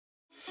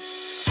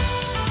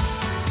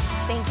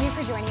Thank you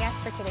for joining us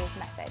for today's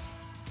message.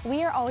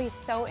 We are always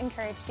so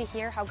encouraged to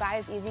hear how God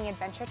is using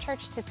Adventure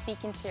Church to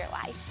speak into your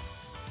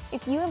life.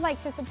 If you would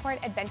like to support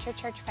Adventure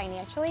Church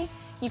financially,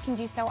 you can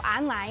do so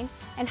online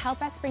and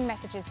help us bring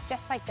messages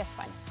just like this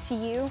one to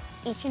you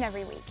each and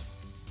every week.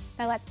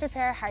 Now let's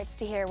prepare our hearts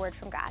to hear a word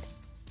from God.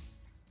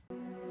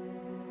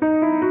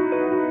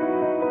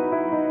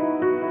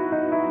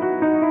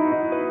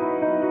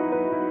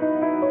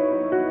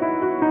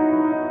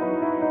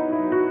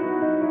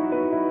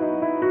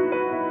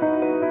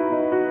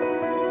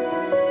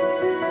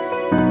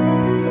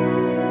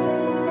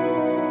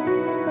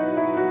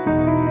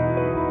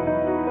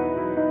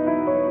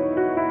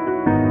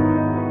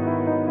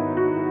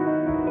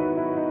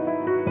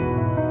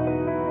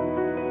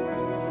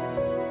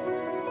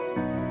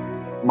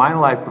 My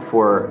life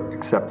before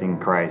accepting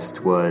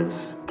Christ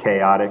was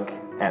chaotic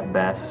at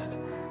best,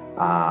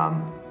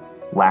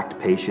 lacked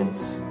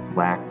patience,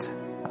 lacked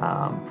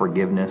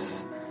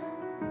forgiveness,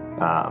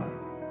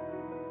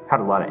 had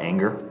a lot of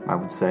anger, I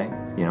would say.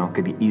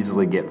 Could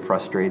easily get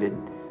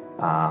frustrated.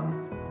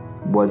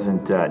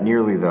 Wasn't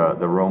nearly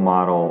the role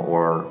model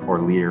or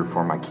leader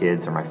for my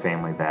kids or my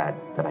family that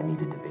I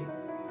needed to be.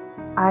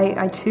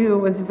 I too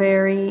was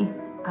very...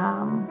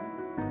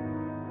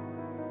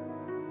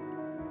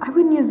 I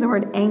wouldn't use the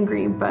word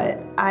angry, but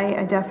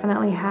I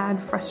definitely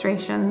had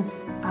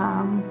frustrations,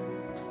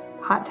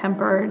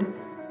 hot-tempered,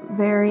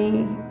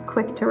 very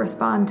quick to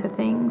respond to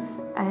things,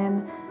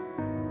 and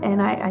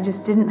I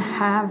just didn't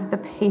have the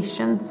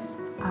patience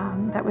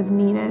that was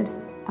needed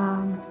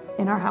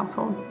in our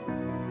household.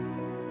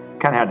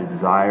 Kind of had a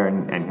desire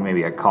and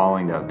maybe a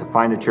calling to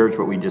find a church,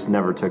 but we just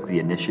never took the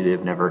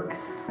initiative, never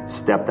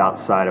stepped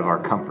outside of our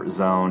comfort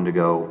zone to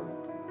go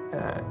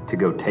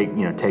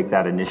take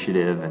that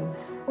initiative. And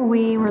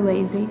we were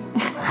lazy.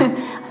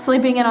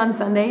 Sleeping in on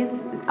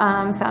Sundays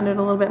sounded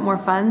a little bit more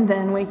fun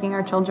than waking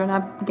our children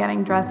up,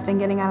 getting dressed, and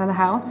getting out of the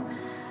house.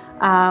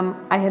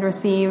 I had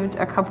received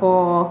a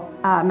couple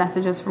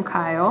messages from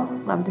Kyle,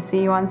 love to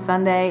see you on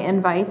Sunday,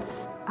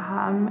 invites,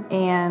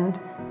 and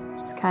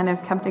just kind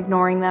of kept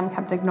ignoring them.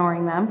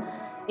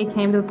 It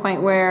came to the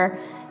point where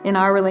in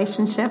our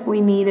relationship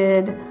we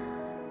needed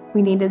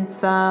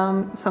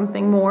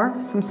something more,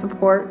 some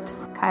support.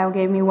 Kyle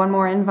gave me one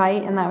more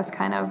invite, and that was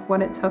kind of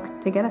what it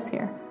took to get us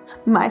here.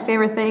 My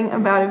favorite thing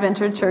about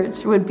Adventure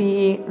Church would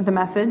be the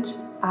message.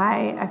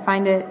 I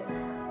find it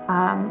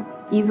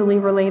easily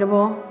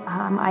relatable.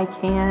 I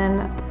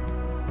can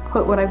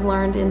put what I've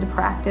learned into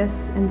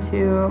practice,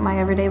 into my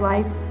everyday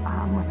life,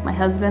 with my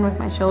husband, with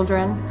my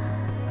children,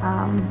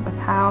 with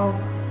how,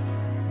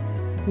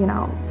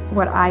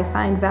 what I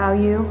find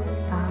value.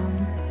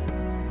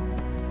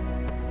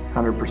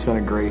 100%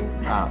 agree.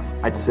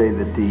 I'd say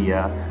that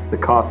the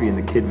coffee and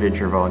the Kid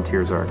Venture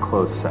volunteers are a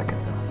close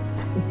second,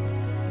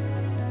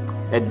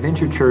 though.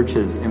 Adventure Church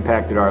has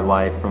impacted our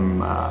life from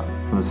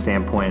the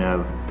standpoint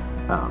of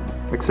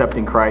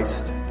accepting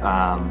Christ,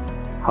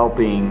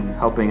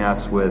 helping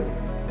us with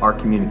our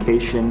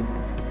communication,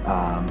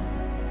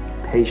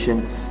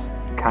 patience,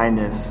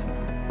 kindness,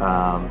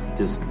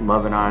 just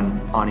loving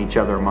on each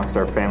other amongst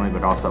our family,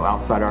 but also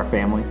outside our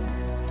family.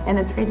 And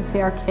it's great to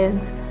see our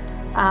kids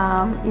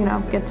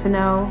get to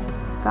know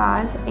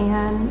God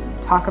and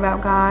talk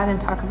about God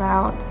and talk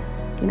about,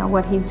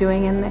 what He's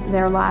doing in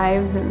their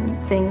lives and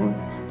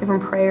things,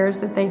 different prayers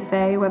that they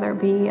say, whether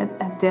it be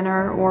at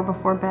dinner or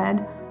before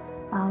bed.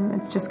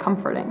 It's just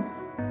comforting.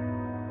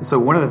 So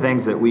one of the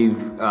things that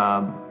we've,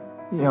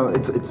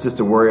 it's just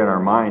a worry on our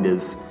mind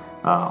is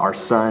our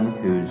son,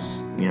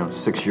 who's,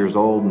 6 years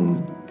old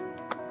and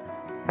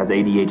has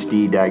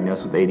ADHD,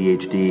 diagnosed with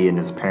ADHD, and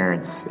his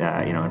parents,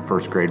 in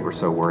first grade were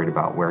so worried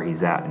about where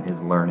he's at in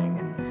his learning.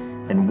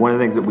 And one of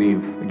the things that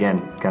we've,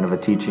 again, kind of a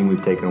teaching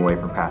we've taken away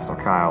from Pastor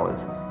Kyle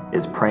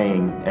is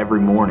praying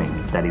every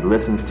morning that he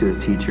listens to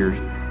his teachers,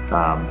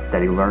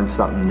 that he learns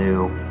something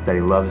new, that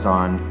he loves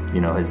on,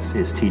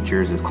 his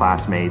teachers, his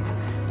classmates,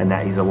 and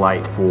that he's a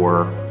light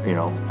for,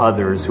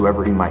 others,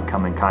 whoever he might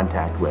come in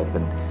contact with.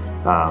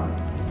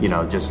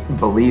 And, just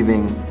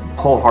believing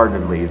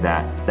wholeheartedly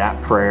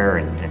that prayer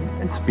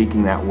and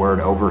speaking that word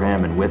over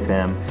him and with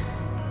him,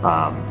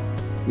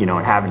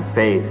 and having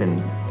faith.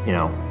 And,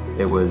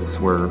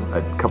 we're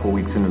a couple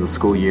weeks into the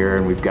school year,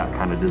 and we've got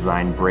kind of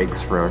designed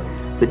breaks for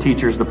the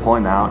teachers to pull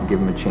him out and give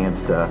him a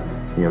chance to,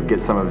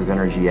 get some of his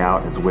energy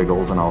out, his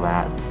wiggles and all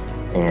that.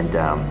 And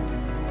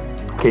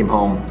came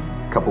home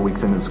a couple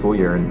weeks into the school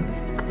year, and,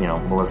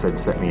 Melissa had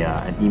sent me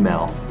an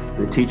email,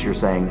 the teacher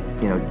saying,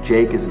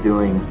 Jake is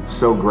doing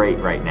so great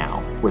right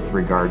now with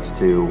regards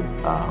to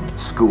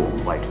school.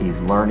 Like,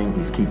 he's learning,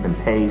 he's keeping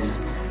pace.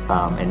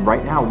 And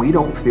right now we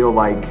don't feel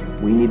like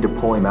we need to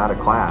pull him out of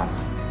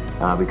class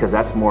because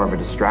that's more of a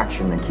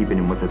distraction than keeping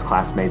him with his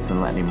classmates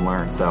and letting him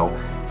learn. So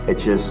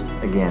it's just,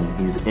 again,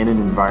 he's in an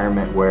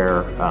environment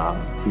where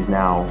he's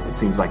now, it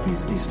seems like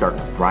he's starting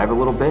to thrive a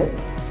little bit.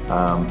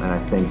 And I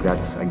think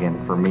that's,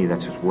 again, for me,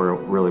 that's just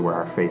really where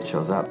our faith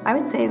shows up. I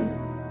would say the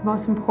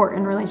most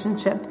important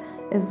relationship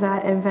is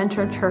that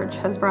Adventure Church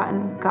has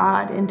brought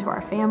God into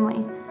our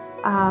family.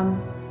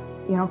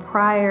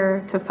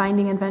 prior to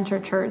finding Adventure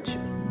Church,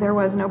 there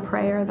was no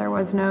prayer, there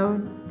was no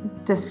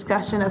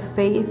discussion of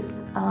faith,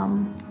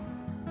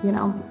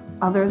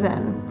 other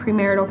than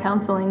premarital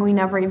counseling. We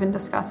never even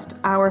discussed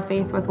our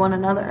faith with one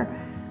another.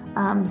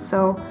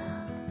 So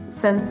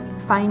since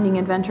finding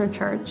Adventure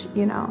Church,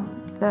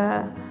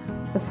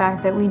 the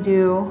fact that we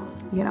do,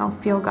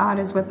 feel God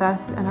is with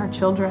us and our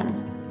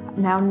children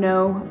now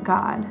know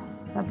God,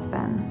 that's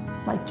been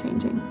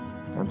life-changing.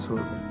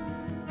 Absolutely.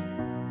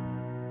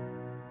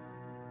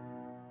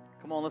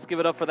 Come on, let's give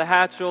it up for the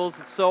Hatchells.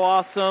 It's so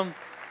awesome.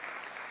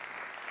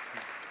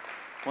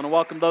 I want to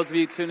welcome those of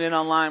you tuning in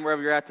online,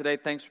 wherever you're at today.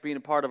 Thanks for being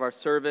a part of our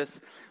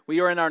service. We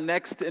are in our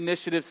next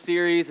initiative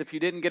series. If you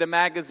didn't get a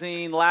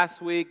magazine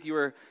last week, you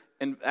were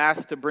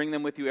asked to bring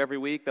them with you every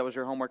week. That was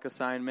your homework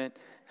assignment.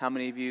 How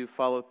many of you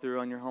followed through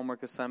on your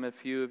homework assignment? A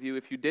few of you.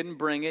 If you didn't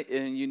bring it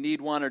and you need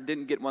one or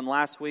didn't get one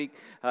last week,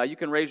 you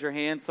can raise your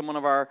hand. Someone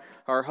of our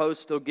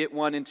hosts will get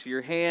one into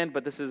your hand.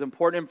 But this is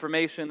important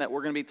information that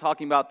we're going to be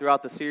talking about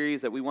throughout the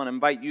series that we want to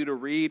invite you to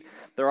read.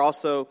 They're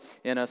also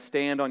in a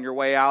stand on your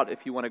way out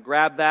if you want to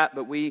grab that.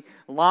 But we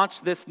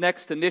launched this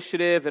next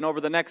initiative, and over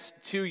the next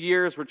 2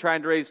 years, we're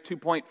trying to raise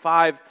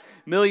 $2.5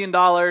 million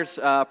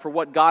for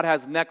what God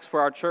has next for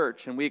our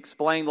church. And we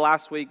explained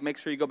last week, make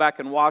sure you go back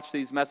and watch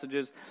these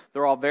messages.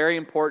 They're all very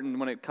important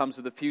when it comes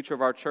to the future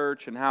of our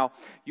church and how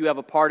you have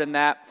a part in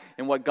that.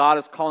 And what God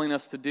is calling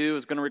us to do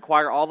is going to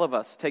require all of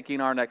us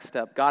taking our next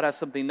step. God has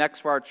something next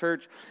for our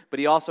church, but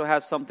He also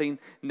has something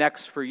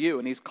next for you.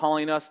 And He's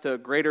calling us to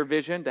greater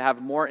vision, to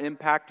have more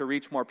impact, to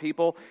reach more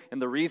people.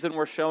 And the reason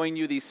we're showing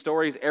you these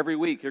stories every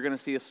week, you're going to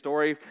see a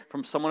story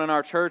from someone in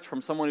our church,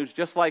 from someone who's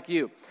just like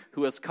you,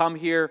 who has come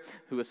here,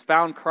 who has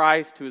found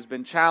Christ, who has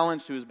been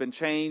challenged, who has been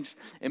changed.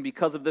 And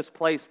because of this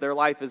place, their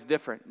life is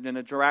different in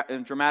a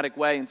dramatic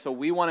way. And so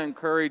we want to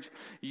encourage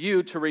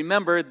you to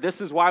remember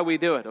this is why we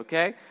do it,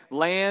 okay?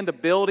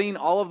 Land, building,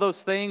 all of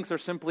those things are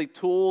simply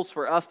tools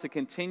for us to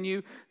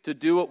continue to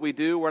do what we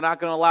do. We're not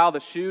going to allow the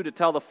shoe to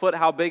tell the foot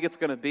how big it's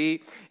going to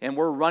be. And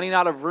we're running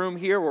out of room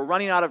here. We're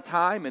running out of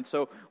time. And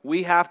so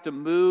we have to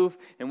move,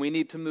 and we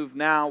need to move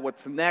now.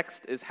 What's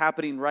next is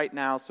happening right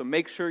now. So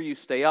make sure you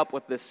stay up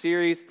with this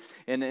series,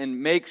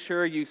 and make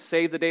sure you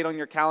save the date on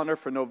your calendar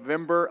for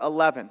November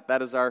 11th.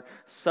 That is our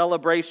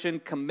celebration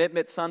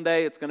commitment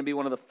Sunday. It's going to be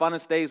one of the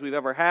funnest days we've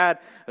ever had.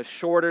 A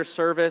shorter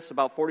service,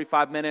 about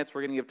 45 minutes.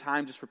 We're going to give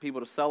time just for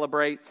people to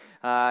celebrate,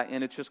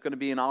 and it's just going to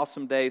be an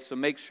awesome day. So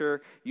make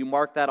sure you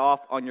mark that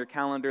off on your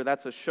calendar.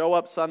 That's a show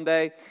up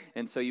Sunday,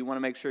 and so you want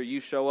to make sure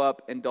you show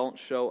up and don't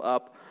show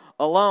up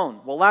alone.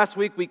 Well, last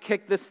week we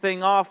kicked this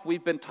thing off.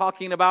 We've been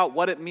talking about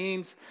what it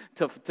means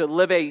to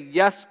live a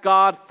yes,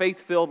 God,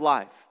 faith-filled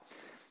life.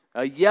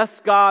 A yes,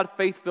 God,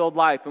 faith-filled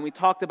life. And we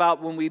talked about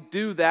when we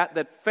do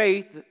that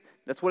faith,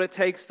 that's what it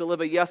takes to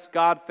live a yes,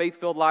 God,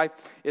 faith-filled life,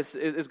 is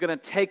going to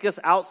take us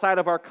outside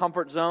of our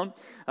comfort zone.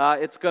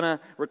 It's going to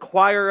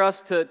require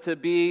us to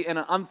be in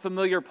an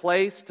unfamiliar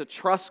place, to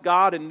trust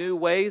God in new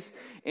ways.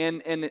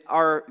 And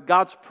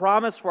God's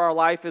promise for our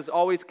life is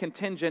always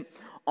contingent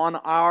on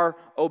our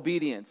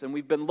obedience. And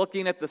we've been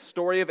looking at the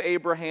story of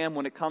Abraham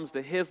when it comes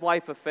to his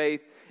life of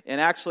faith. And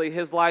actually,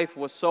 his life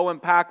was so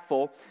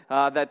impactful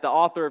that the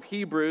author of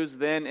Hebrews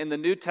then in the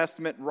New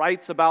Testament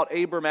writes about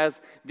Abram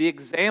as the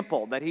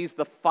example, that he's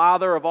the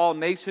father of all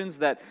nations,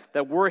 that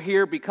we're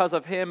here because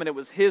of him, and it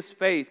was his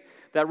faith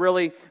that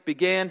really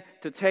began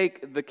to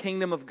take the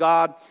kingdom of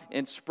God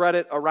and spread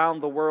it around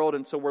the world.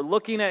 And so we're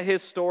looking at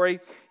his story,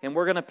 and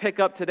we're going to pick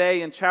up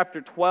today in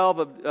chapter 12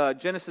 of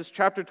Genesis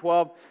chapter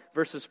 12,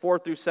 verses 4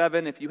 through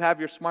 7. If you have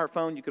your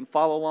smartphone, you can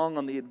follow along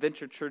on the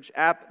Adventure Church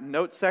app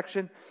notes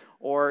section,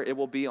 or it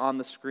will be on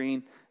the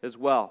screen as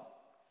well.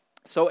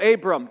 So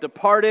Abram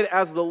departed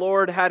as the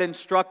Lord had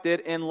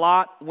instructed, and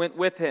Lot went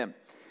with him.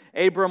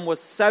 Abram was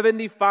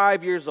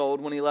 75 years old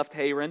when he left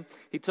Haran.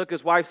 He took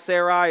his wife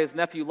Sarai, his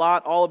nephew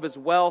Lot, all of his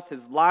wealth,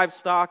 his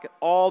livestock,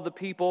 all the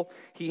people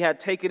he had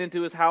taken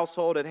into his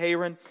household at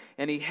Haran,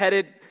 and he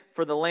headed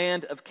for the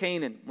land of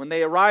Canaan. When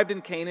they arrived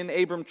in Canaan,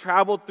 Abram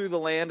traveled through the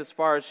land as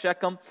far as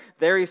Shechem.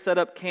 There he set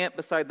up camp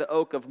beside the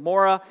oak of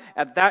Moreh.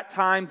 At that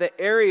time, the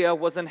area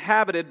was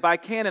inhabited by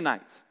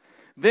Canaanites.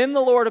 Then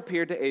the Lord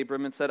appeared to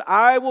Abram and said,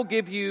 I will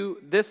give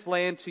you this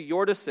land to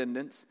your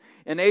descendants.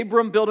 And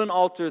Abram built an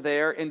altar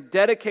there and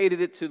dedicated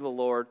it to the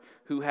Lord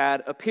who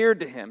had appeared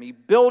to him. He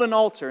built an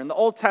altar. In the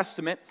Old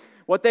Testament,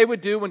 what they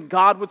would do when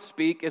God would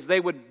speak is they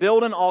would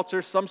build an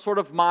altar, some sort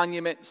of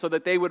monument, so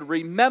that they would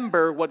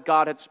remember what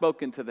God had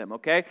spoken to them,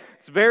 okay?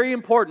 It's very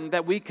important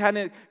that we kind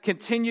of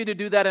continue to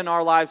do that in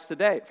our lives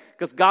today,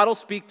 because God will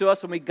speak to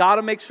us, and we got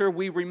to make sure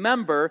we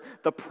remember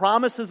the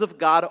promises of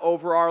God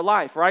over our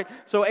life, right?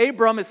 So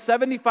Abram is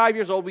 75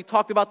 years old. We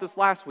talked about this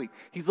last week.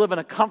 He's living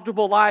a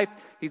comfortable life.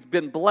 He's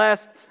been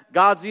blessed.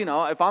 God's,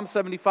 if I'm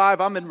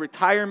 75, I'm in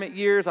retirement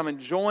years. I'm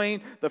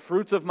enjoying the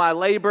fruits of my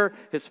labor.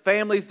 His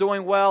family's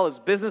doing well. His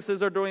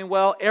businesses are doing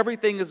well.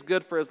 Everything is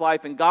good for his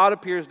life. And God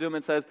appears to him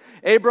and says,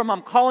 Abram,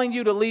 I'm calling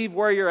you to leave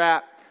where you're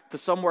at to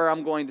somewhere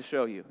I'm going to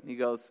show you. He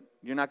goes,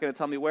 You're not going to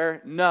tell me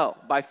where? No.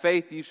 By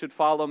faith, you should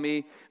follow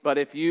me. But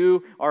if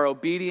you are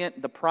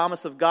obedient, the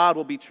promise of God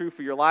will be true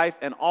for your life,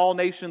 and all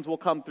nations will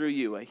come through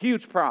you. A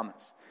huge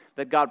promise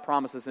that God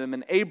promises him.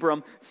 And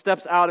Abram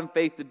steps out in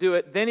faith to do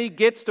it. Then he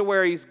gets to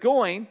where he's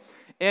going,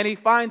 and he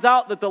finds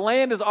out that the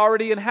land is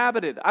already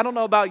inhabited. I don't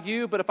know about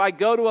you, but if I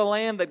go to a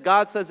land that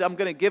God says I'm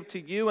going to give to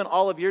you and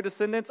all of your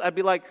descendants, I'd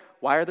be like,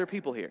 why are there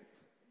people here?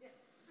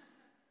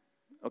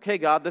 Okay,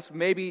 God, this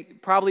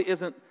probably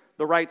isn't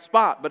the right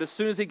spot. But as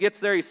soon as he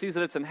gets there, he sees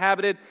that it's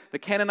inhabited. The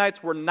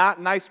Canaanites were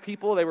not nice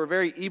people. They were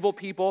very evil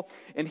people.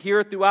 And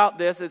here throughout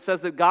this, it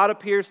says that God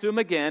appears to him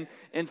again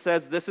and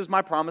says, this is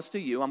my promise to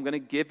you. I'm going to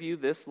give you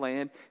this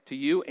land to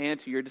you and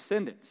to your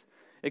descendants.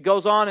 It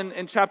goes on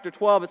in chapter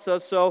 12. It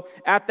says, so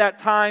at that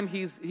time,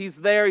 he's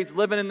there. He's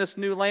living in this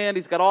new land.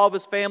 He's got all of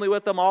his family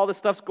with him. All this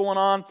stuff's going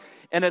on.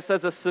 And it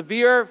says, a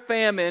severe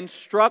famine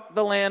struck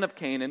the land of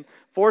Canaan,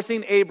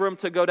 forcing Abram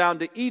to go down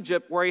to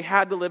Egypt, where he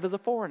had to live as a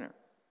foreigner.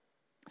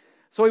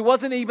 So he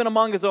wasn't even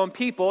among his own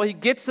people. He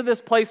gets to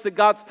this place that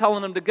God's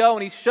telling him to go,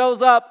 and he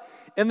shows up,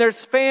 and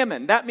there's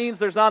famine. That means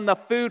there's not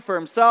enough food for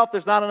himself.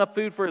 There's not enough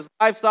food for his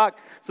livestock.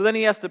 So then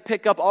he has to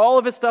pick up all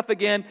of his stuff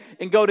again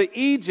and go to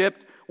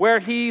Egypt, where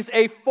he's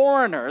a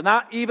foreigner,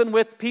 not even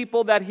with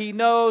people that he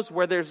knows,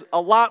 where there's a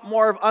lot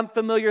more of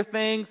unfamiliar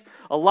things,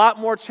 a lot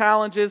more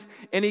challenges,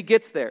 and he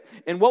gets there.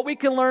 And what we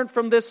can learn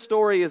from this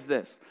story is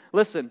this.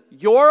 Listen,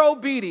 your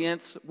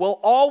obedience will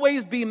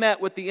always be met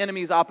with the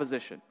enemy's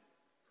opposition.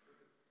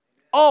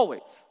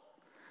 Always.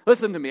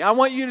 Listen to me. I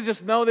want you to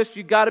just know this.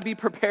 You got to be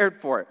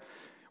prepared for it.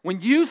 When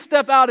you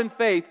step out in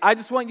faith, I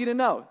just want you to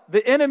know,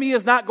 the enemy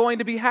is not going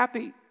to be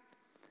happy.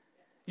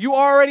 You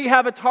already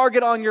have a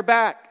target on your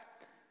back.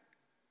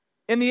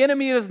 And the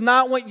enemy does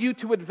not want you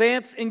to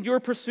advance in your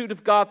pursuit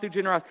of God through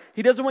generosity.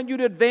 He doesn't want you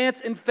to advance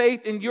in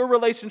faith in your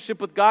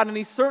relationship with God. And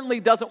he certainly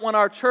doesn't want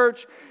our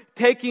church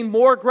taking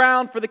more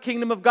ground for the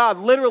kingdom of God.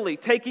 Literally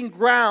taking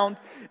ground,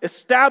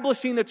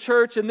 establishing a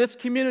church in this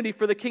community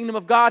for the kingdom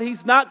of God.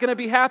 He's not going to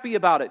be happy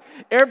about it.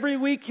 Every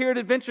week here at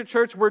Adventure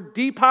Church, we're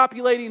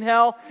depopulating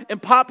hell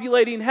and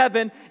populating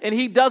heaven. And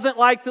he doesn't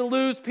like to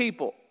lose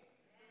people.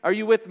 Are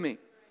you with me?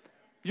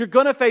 You're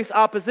going to face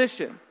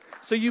opposition.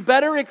 So you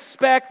better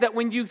expect that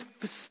when you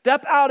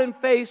step out in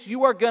faith,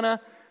 you are going to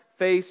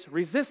face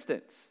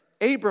resistance.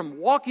 Abram,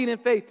 walking in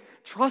faith,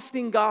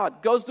 trusting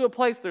God, goes to a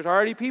place, there's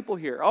already people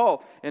here.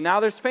 Oh, and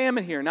now there's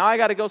famine here. Now I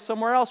got to go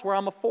somewhere else where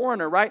I'm a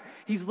foreigner, right?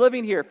 He's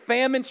living here.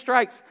 Famine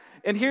strikes.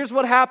 And here's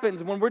what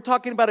happens when we're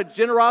talking about a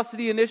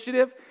generosity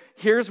initiative.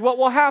 Here's what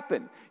will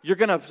happen. You're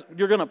going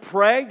to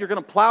pray. You're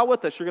going to plow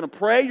with us. You're going to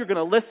pray. You're going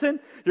to listen.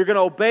 You're going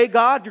to obey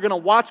God. You're going to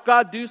watch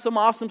God do some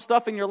awesome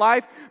stuff in your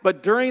life.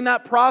 But during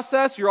that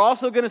process, you're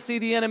also going to see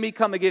the enemy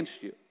come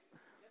against you.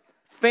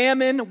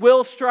 Famine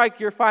will strike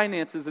your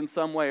finances in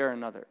some way or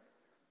another.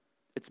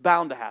 It's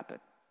bound to happen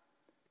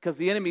because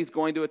the enemy is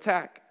going to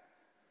attack.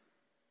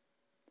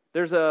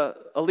 There's a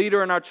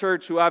leader in our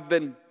church who I've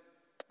been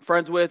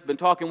friends with, been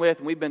talking with,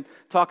 and we've been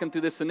talking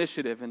through this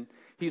initiative, and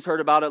he's heard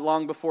about it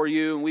long before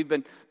you, and we've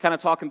been kind of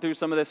talking through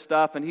some of this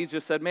stuff, and he's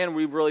just said, man,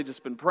 we've really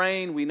just been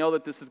praying. We know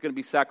that this is going to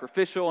be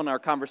sacrificial in our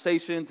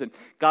conversations, and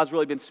God's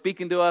really been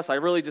speaking to us. I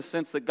really just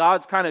sense that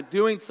God's kind of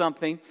doing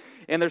something,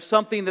 and there's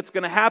something that's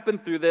going to happen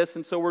through this,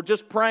 and so we're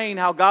just praying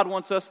how God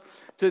wants us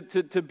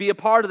to be a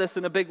part of this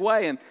in a big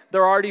way. And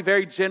they're already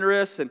very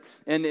generous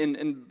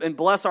and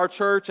bless our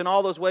church in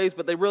all those ways,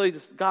 but they really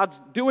just, God's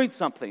doing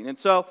something. And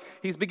so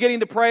he's beginning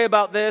to pray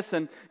about this,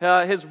 and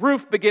his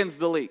roof begins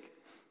to leak.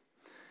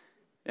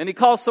 And he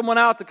calls someone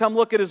out to come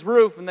look at his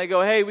roof, and they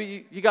go,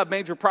 hey, you got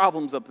major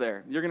problems up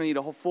there. You're going to need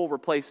a whole full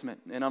replacement.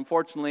 And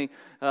unfortunately,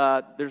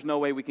 there's no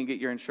way we can get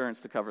your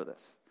insurance to cover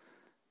this.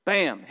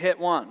 Bam, hit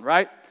one,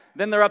 right?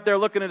 Then they're up there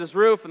looking at his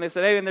roof, and they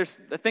said, hey, and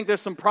I think there's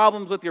some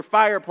problems with your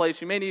fireplace.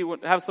 You may need to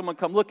have someone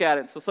come look at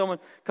it. So someone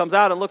comes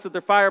out and looks at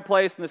their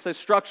fireplace, and they say,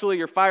 structurally,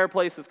 your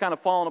fireplace is kind of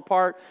falling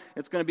apart.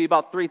 It's going to be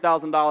about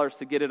 $3,000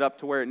 to get it up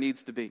to where it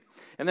needs to be.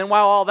 And then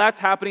while all that's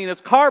happening,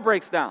 his car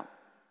breaks down.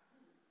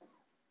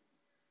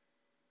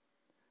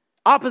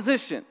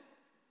 Opposition.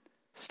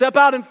 Step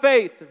out in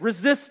faith.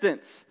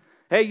 Resistance.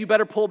 Hey, you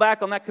better pull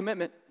back on that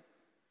commitment.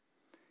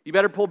 You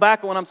better pull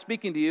back when I'm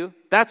speaking to you.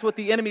 That's what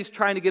the enemy's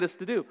trying to get us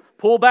to do.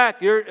 Pull back.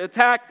 You're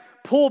attacked.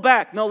 Pull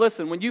back. No,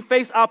 listen. When you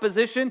face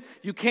opposition,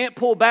 you can't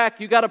pull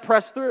back. You got to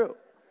press through.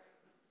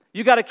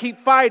 You got to keep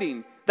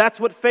fighting. That's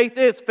what faith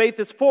is. Faith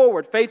is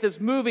forward. Faith is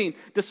moving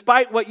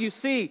despite what you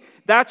see.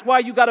 That's why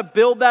you got to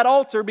build that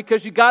altar,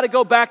 because you got to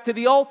go back to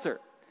the altar.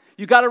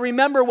 You got to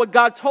remember what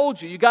God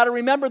told you. You got to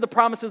remember the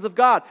promises of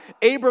God.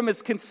 Abram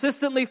is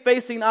consistently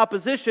facing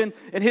opposition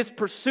in his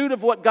pursuit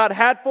of what God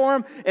had for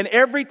him. And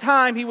every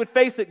time he would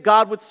face it,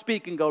 God would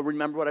speak and go,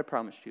 remember what I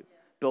promised you.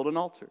 Build an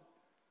altar.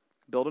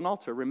 Build an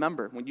altar.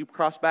 Remember, when you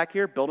cross back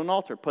here, build an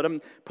altar. Put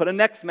a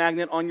next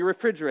magnet on your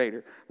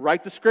refrigerator.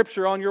 Write the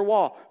scripture on your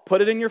wall. Put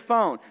it in your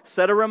phone.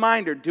 Set a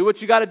reminder. Do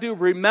what you got to do.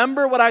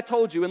 Remember what I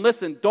told you. And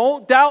listen,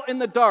 don't doubt in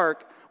the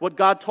dark what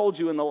God told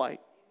you in the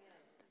light.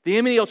 The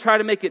enemy will try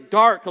to make it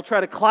dark. He'll try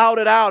to cloud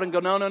it out and go,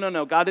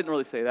 no, God didn't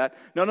really say that.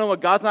 No,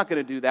 God's not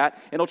going to do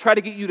that. And he'll try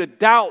to get you to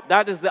doubt.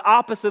 That is the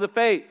opposite of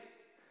faith.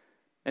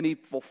 And he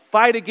will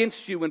fight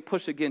against you and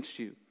push against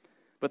you.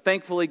 But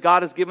thankfully,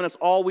 God has given us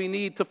all we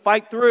need to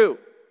fight through.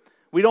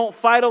 We don't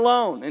fight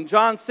alone. In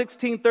John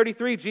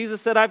 16:33,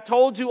 Jesus said, I've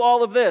told you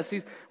all of this.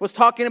 He was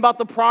talking about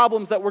the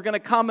problems that were going to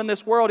come in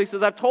this world. He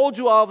says, I've told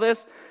you all of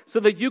this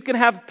so that you can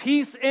have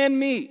peace in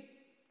me.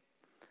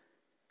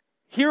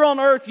 Here on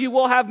earth, you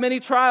will have many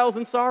trials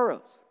and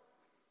sorrows.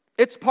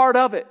 It's part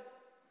of it.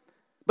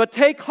 But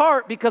take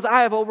heart because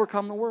I have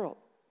overcome the world.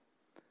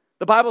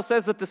 The Bible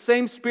says that the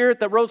same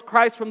Spirit that rose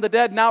Christ from the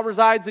dead now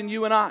resides in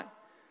you and I.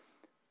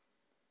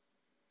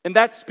 And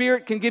that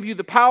Spirit can give you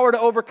the power to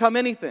overcome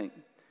anything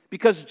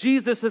because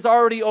Jesus has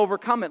already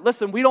overcome it.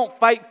 Listen, we don't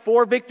fight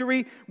for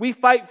victory, we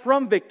fight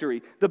from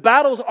victory. The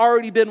battle's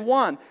already been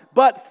won,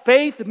 but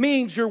faith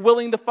means you're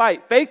willing to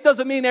fight. Faith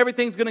doesn't mean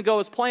everything's going to go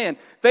as planned.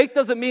 Faith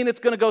doesn't mean it's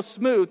going to go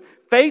smooth.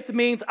 Faith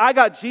means I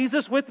got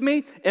Jesus with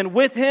me, and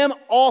with Him,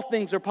 all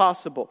things are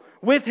possible.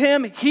 With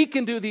Him, He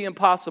can do the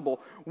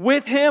impossible.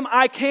 With Him,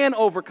 I can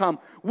overcome.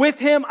 With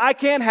Him, I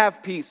can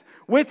have peace.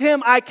 With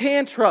Him, I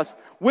can trust.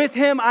 With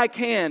Him, I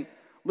can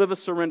live a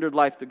surrendered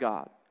life to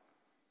God.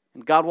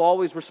 And God will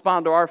always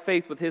respond to our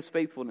faith with His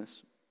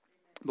faithfulness.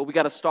 But we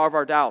got to starve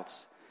our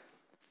doubts,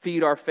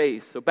 feed our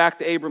faith. So back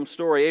to Abram's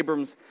story.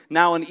 Abram's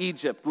now in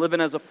Egypt,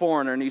 living as a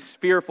foreigner, and he's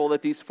fearful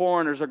that these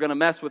foreigners are going to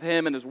mess with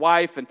him and his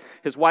wife. And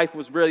his wife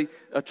was really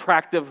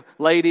attractive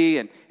lady,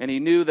 and he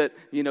knew that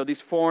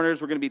these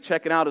foreigners were going to be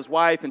checking out his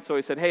wife. And so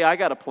he said, hey, I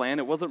got a plan.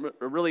 It wasn't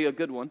really a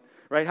good one,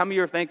 right? How many of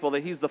you are thankful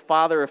that he's the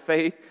father of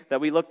faith,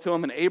 that we look to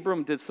him? And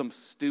Abram did some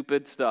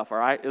stupid stuff, all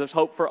right? There's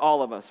hope for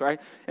all of us,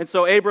 right? And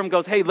so Abram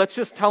goes, hey, let's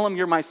just tell them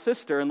you're my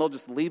sister, and they'll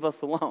just leave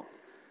us alone.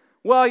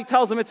 Well, he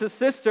tells them it's his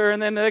sister,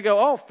 and then they go,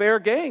 oh, fair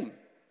game.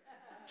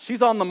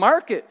 She's on the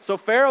market. So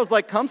Pharaoh's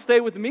like, come stay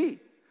with me.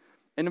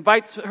 And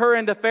invites her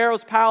into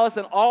Pharaoh's palace,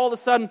 and all of a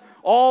sudden,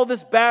 all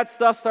this bad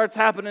stuff starts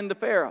happening to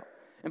Pharaoh.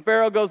 And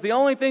Pharaoh goes, the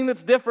only thing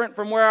that's different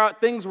from where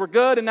things were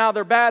good and now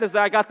they're bad is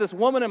that I got this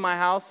woman in my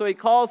house. So he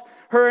calls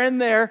her in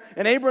there,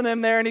 and Abram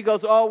in there, and he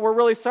goes, oh, we're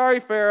really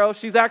sorry, Pharaoh.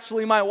 She's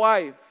actually my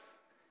wife.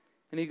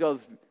 And he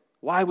goes,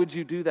 why would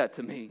you do that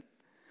to me?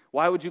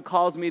 Why would you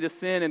cause me to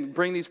sin and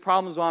bring these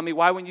problems on me?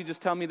 Why wouldn't you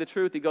just tell me the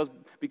truth? He goes,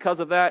 because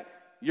of that,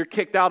 you're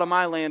kicked out of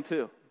my land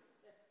too.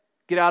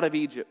 Get out of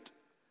Egypt.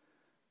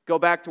 Go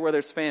back to where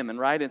there's famine,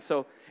 right? And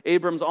so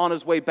Abram's on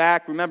his way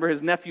back. Remember,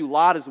 his nephew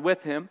Lot is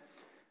with him.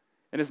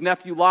 And his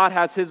nephew Lot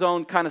has his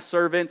own kind of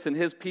servants and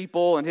his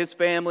people and his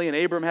family, and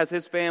Abram has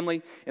his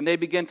family, and they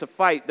begin to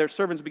fight. Their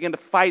servants begin to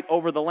fight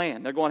over the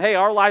land. They're going, hey,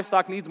 our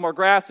livestock needs more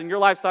grass, and your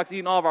livestock's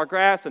eating all of our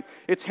grass, and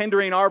it's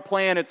hindering our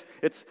plan.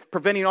 It's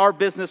preventing our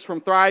business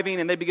from thriving,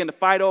 and they begin to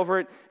fight over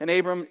it. And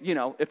Abram,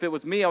 if it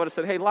was me, I would have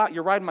said, hey, Lot,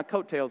 you're riding my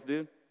coattails,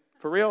 dude.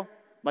 For real?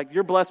 Like,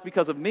 you're blessed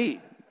because of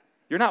me.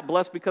 You're not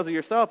blessed because of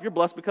yourself. You're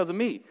blessed because of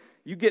me.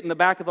 You get in the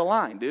back of the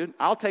line, dude.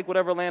 I'll take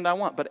whatever land I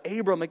want. But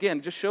Abram,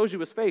 again, just shows you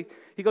his faith.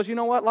 He goes, you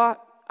know what,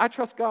 Lot? I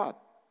trust God.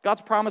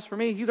 God's promise for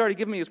me, He's already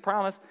given me His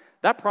promise.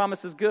 That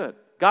promise is good.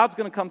 God's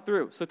going to come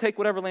through. So take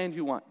whatever land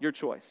you want, your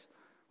choice.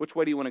 Which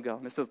way do you want to go?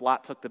 And it says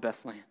Lot took the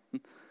best land.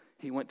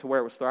 He went to where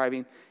it was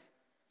thriving.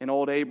 And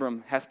old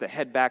Abram has to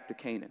head back to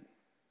Canaan.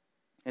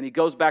 And he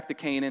goes back to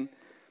Canaan.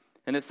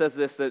 And it says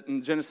this, that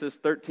in Genesis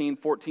 13,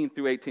 14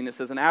 through 18, it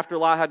says, and after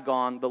Lot had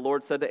gone, the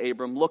Lord said to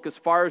Abram, look as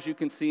far as you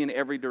can see in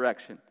every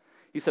direction.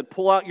 He said,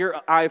 pull out your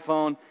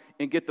iPhone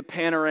and get the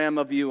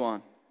panorama view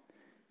on.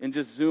 And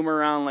just zoom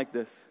around like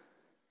this.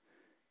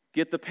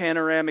 Get the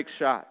panoramic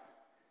shot.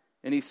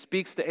 And he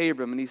speaks to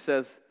Abram and he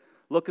says,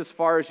 look as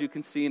far as you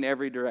can see in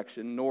every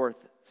direction, north,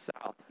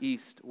 south,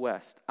 east,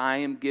 west. I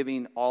am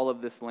giving all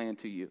of this land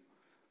to you.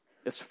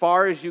 As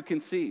far as you can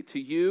see, to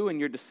you and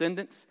your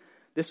descendants,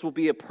 this will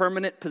be a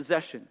permanent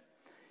possession.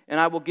 And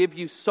I will give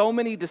you so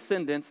many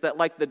descendants that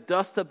like the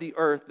dust of the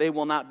earth, they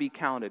will not be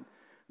counted.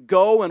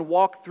 Go and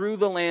walk through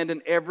the land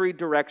in every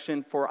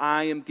direction, for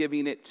I am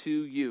giving it to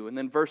you. And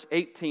then verse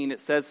 18, it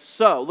says,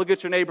 so. Look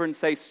at your neighbor and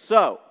say,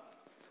 so.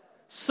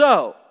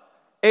 So,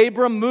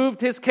 Abram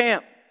moved his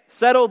camp,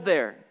 settled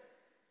there,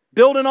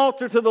 built an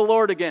altar to the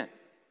Lord again.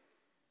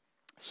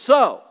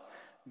 So,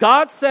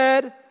 God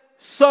said,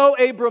 so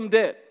Abram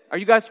did. Are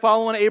you guys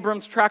following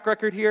Abram's track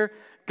record here?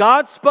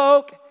 God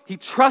spoke, he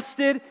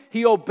trusted,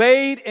 he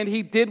obeyed, and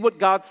he did what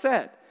God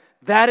said.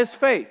 That is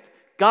faith.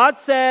 God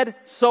said,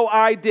 so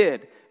I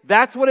did.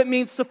 That's what it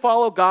means to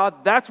follow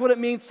God. That's what it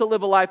means to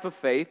live a life of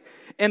faith.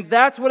 And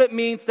that's what it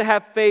means to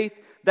have faith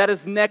that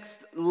is next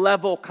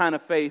level kind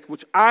of faith,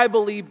 which I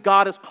believe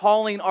God is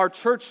calling our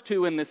church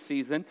to in this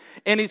season.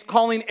 And He's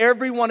calling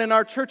everyone in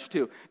our church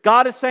to.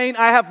 God is saying,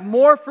 I have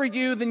more for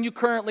you than you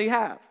currently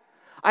have.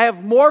 I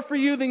have more for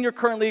you than you're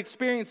currently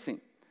experiencing.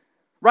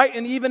 Right?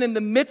 And even in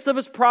the midst of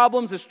his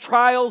problems, his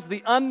trials,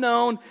 the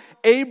unknown,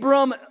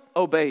 Abram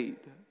obeyed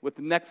with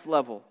the next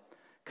level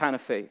kind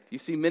of faith. You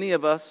see, many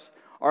of us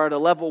are at a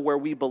level where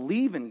we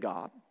believe in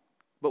God,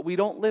 but we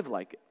don't live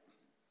like it.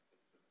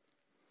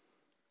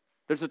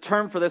 There's a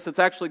term for this. It's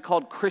actually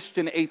called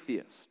Christian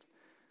atheist,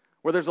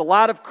 where there's a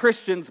lot of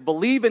Christians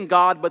believe in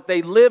God, but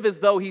they live as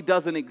though he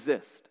doesn't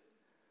exist.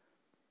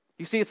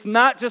 You see, it's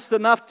not just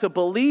enough to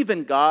believe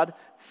in God.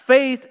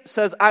 Faith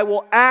says, I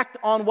will act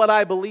on what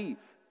I believe.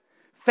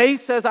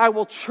 Faith says, I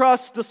will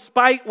trust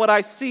despite what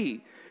I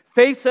see.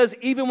 Faith says,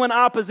 even when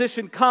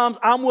opposition comes,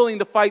 I'm willing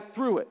to fight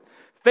through it.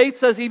 Faith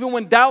says, even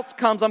when doubts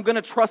comes, I'm going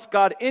to trust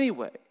God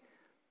anyway.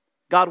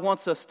 God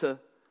wants us to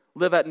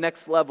live at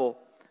next level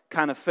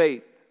kind of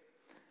faith.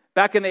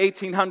 Back in the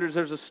 1800s,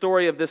 there's a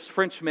story of this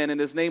Frenchman, and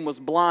his name was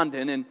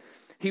Blondin, and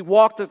he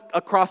walked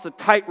across a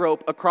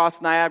tightrope across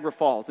Niagara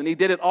Falls, and he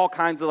did it all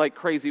kinds of like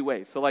crazy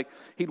ways. So like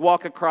he'd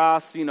walk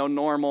across,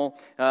 normal,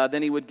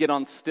 then he would get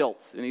on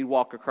stilts and he'd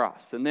walk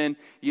across. And then,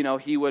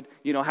 he would,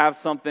 have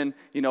something,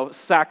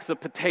 sacks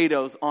of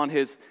potatoes on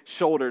his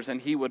shoulders,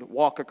 and he would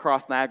walk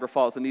across Niagara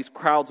Falls, and these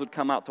crowds would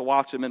come out to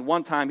watch him. And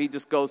one time he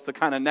just goes to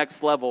kind of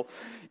next level,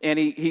 and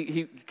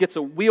he gets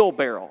a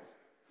wheelbarrow,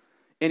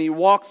 and he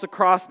walks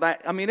across.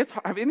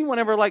 Have anyone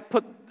ever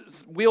put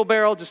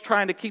wheelbarrow, just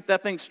trying to keep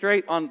that thing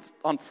straight on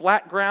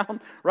flat ground,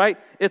 right?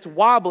 It's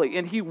wobbly.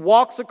 And he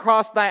walks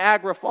across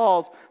Niagara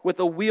Falls with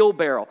a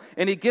wheelbarrow.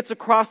 And he gets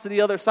across to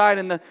the other side,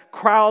 and the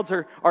crowds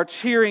are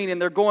cheering,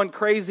 and they're going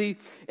crazy.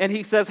 And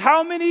he says,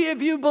 how many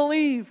of you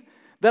believe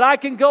that I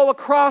can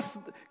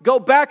go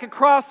back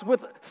across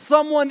with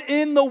someone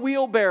in the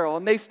wheelbarrow?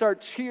 And they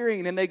start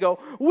cheering, and they go,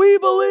 we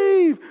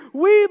believe,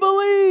 we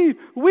believe,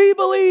 we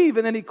believe.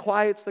 And then he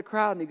quiets the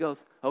crowd, and he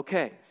goes,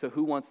 okay, so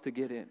who wants to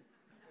get in?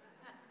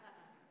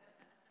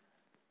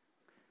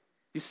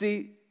 You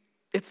see,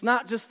 it's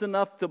not just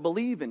enough to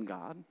believe in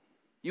God.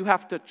 You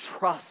have to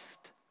trust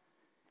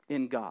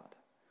in God.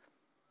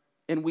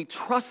 And we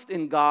trust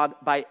in God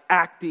by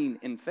acting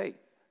in faith.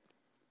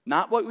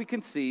 Not what we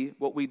can see,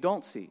 what we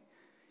don't see.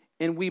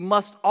 And we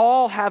must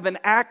all have an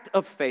act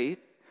of faith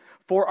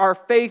for our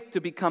faith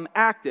to become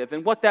active.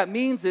 And what that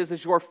means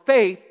is your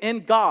faith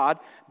in God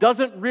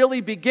doesn't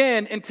really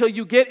begin until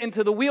you get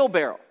into the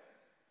wheelbarrow.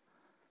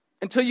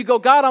 Until you go,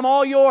 God, I'm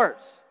all yours.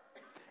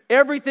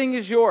 Everything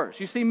is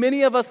yours. You see,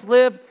 many of us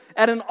live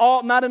at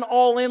not an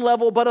all-in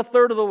level, but a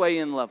third of the way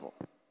in level.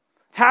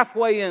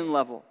 Halfway in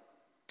level.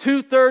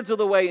 2/3 of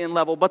the way in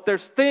level. But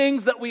there's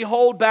things that we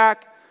hold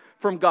back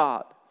from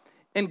God.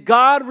 And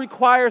God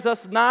requires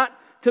us not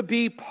to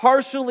be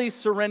partially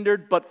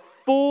surrendered, but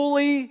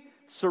fully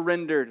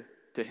surrendered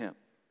to Him.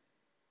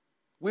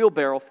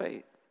 Wheelbarrow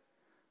faith.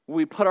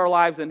 We put our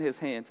lives in His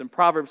hands. In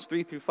Proverbs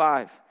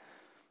 3-5,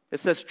 it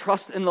says,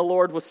 trust in the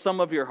Lord with some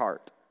of your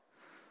heart.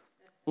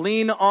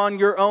 Lean on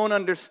your own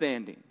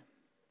understanding.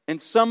 In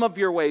some of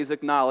your ways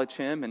acknowledge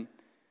Him, and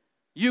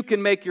you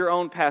can make your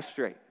own path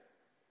straight.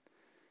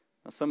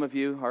 Now some of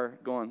you are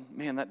going,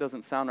 man, that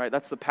doesn't sound right.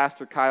 That's the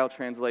Pastor Kyle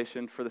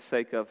translation for the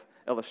sake of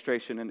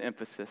illustration and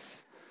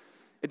emphasis.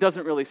 It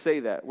doesn't really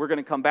say that. We're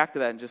going to come back to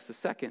that in just a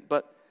second.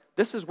 But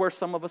this is where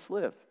some of us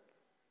live.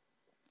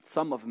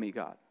 Some of me,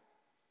 God.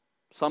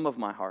 Some of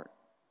my heart.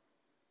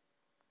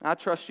 I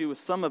trust you with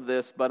some of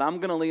this, but I'm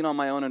going to lean on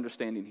my own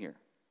understanding here.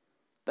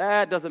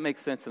 That doesn't make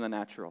sense in the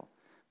natural.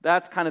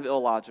 That's kind of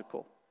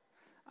illogical.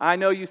 I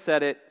know you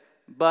said it,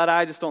 but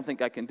I just don't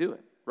think I can do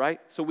it, right?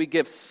 So we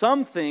give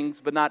some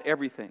things, but not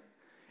everything.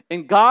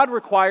 And God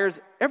requires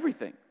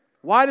everything.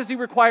 Why does He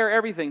require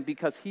everything?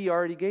 Because He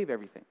already gave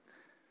everything.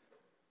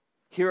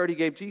 He already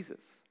gave Jesus.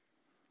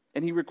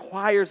 And He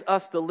requires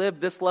us to live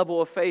this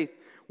level of faith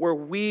where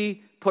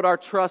we put our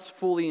trust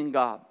fully in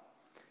God.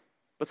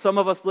 But some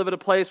of us live at a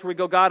place where we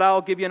go, God,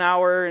 I'll give you an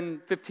hour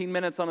and 15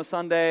 minutes on a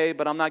Sunday,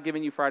 but I'm not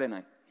giving you Friday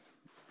night.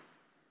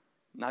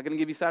 I'm not going to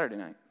give you Saturday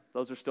night.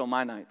 Those are still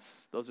my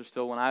nights. Those are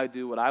still when I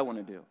do what I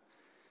want to do.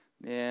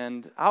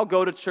 And I'll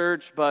go to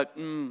church, but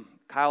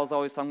Kyle's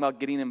always talking about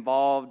getting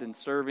involved and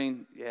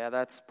serving. Yeah,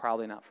 that's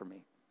probably not for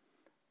me.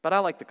 But I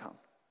like to come.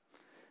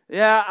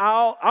 Yeah,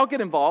 I'll get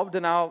involved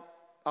and I'll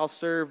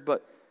serve,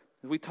 but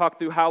we talk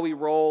through how we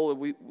roll.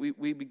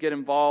 We get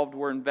involved.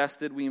 We're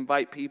invested. We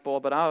invite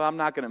people, but I'm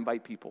not going to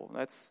invite people.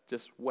 That's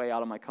just way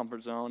out of my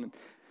comfort zone. And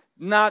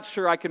not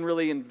sure I can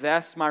really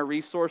invest my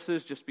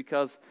resources just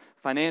because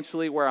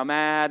financially where I'm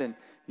at, and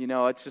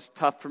it's just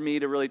tough for me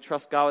to really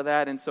trust God with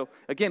that. And so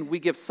again, we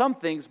give some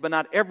things, but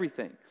not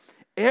everything.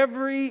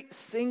 Every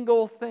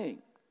single thing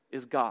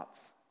is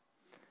God's.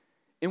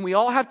 And we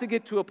all have to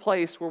get to a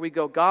place where we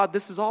go, God,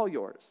 this is all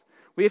yours.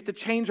 We have to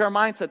change our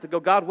mindset to go,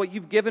 God, what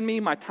you've given me,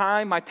 my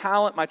time, my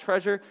talent, my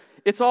treasure,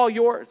 it's all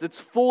yours. It's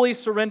fully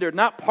surrendered,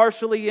 not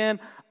partially in.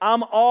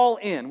 I'm all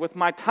in with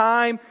my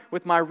time,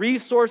 with my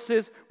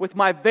resources, with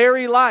my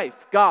very life.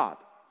 God,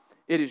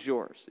 it is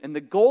yours. And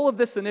the goal of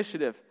this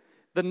initiative,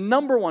 the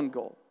number one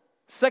goal,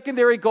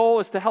 secondary goal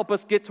is to help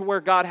us get to where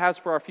God has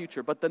for our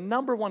future. But the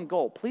number one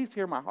goal, please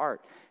hear my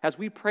heart, as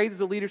we prayed as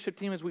a leadership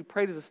team, as we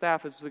prayed as a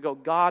staff, is to go,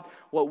 God,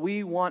 what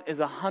we want is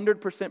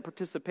 100%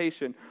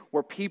 participation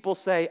where people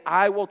say,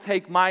 I will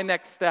take my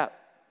next step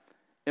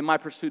in my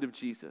pursuit of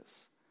Jesus.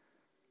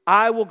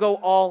 I will go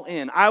all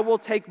in. I will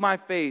take my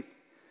faith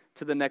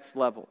to the next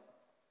level.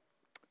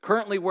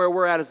 Currently, where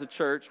we're at as a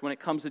church, when it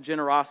comes to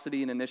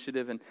generosity and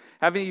initiative, and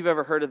haven't you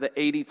ever heard of the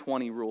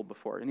 80-20 rule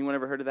before? Anyone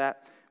ever heard of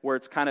that? Where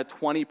it's kind of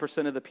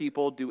 20% of the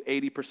people do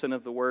 80%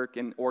 of the work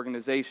in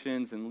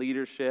organizations and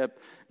leadership,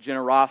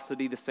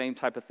 generosity, the same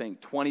type of thing.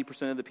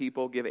 20% of the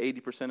people give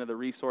 80% of the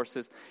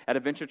resources. At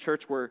Adventure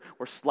Church, we're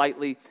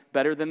slightly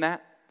better than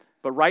that.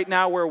 But right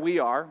now where we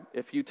are,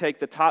 if you take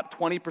the top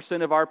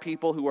 20% of our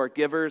people who are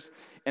givers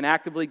and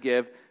actively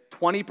give,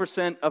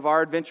 20% of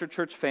our Adventure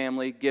Church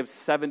family gives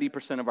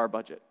 70% of our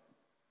budget.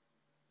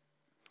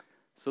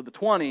 So the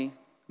 20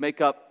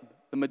 make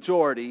up the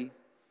majority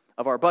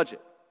of our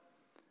budget.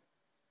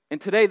 And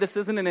today, this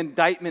isn't an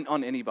indictment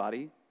on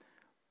anybody,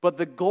 but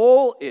the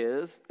goal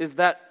is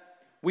that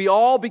we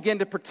all begin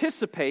to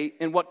participate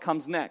in what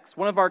comes next.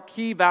 One of our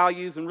key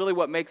values, and really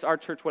what makes our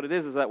church what it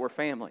is that we're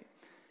family.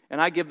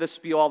 And I give this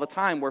spiel all the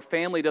time, where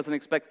family doesn't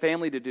expect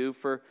family to do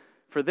for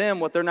them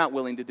what they're not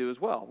willing to do as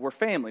well. We're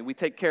family. We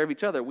take care of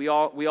each other. We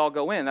all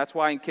go in. That's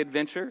why in Kid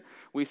Venture,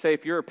 we say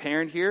if you're a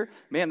parent here,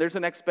 man, there's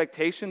an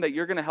expectation that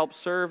you're going to help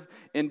serve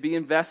and be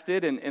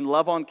invested and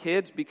love on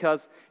kids,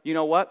 because you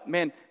know what?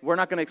 Man, we're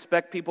not going to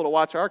expect people to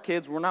watch our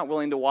kids. We're not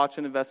willing to watch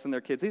and invest in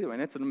their kids either.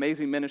 And it's an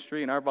amazing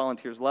ministry, and our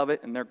volunteers love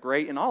it, and they're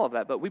great and all of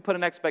that. But we put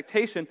an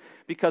expectation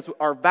because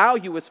our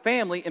value is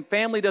family, and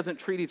family doesn't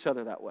treat each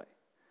other that way.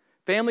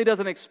 Family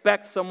doesn't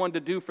expect someone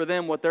to do for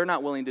them what they're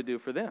not willing to do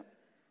for them.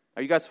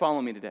 Are you guys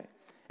following me today?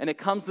 And it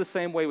comes the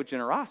same way with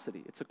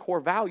generosity. It's a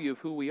core value of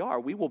who we are.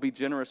 We will be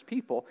generous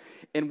people.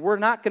 And we're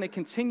not going to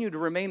continue to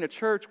remain a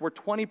church where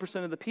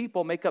 20% of the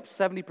people make up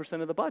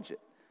 70% of the budget.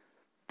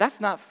 That's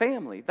not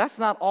family. That's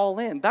not all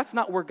in. That's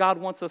not where God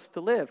wants us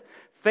to live.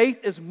 Faith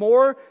is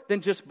more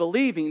than just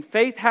believing.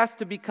 Faith has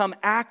to become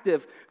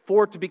active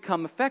for it to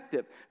become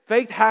effective.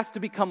 Faith has to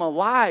become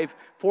alive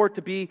for it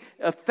to be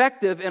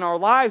effective in our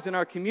lives, in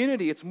our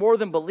community. It's more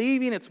than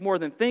believing. It's more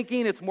than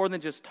thinking. It's more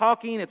than just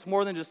talking. It's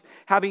more than just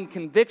having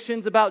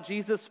convictions about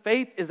Jesus.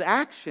 Faith is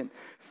action.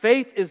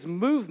 Faith is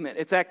movement.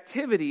 It's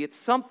activity. It's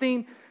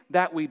something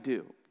that we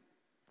do.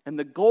 And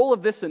the goal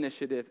of this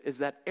initiative is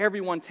that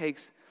everyone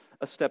takes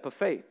a step of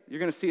faith. You're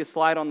going to see a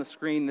slide on the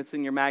screen that's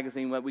in your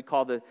magazine, what we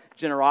call the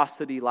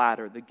generosity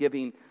ladder, the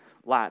giving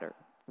ladder.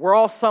 We're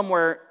all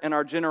somewhere in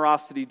our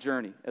generosity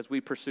journey as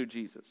we pursue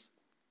Jesus.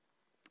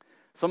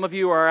 Some of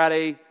you are at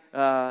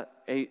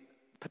a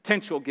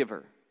potential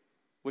giver,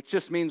 which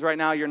just means right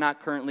now you're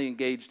not currently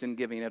engaged in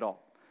giving at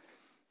all.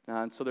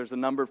 And so there's a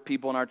number of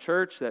people in our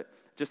church that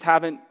just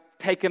haven't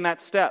taken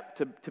that step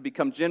to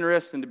become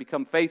generous and to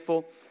become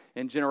faithful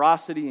in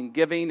generosity and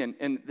giving,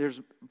 and there's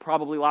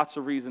probably lots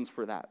of reasons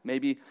for that.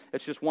 Maybe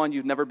it's just one,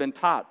 you've never been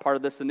taught. Part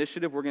of this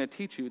initiative, we're going to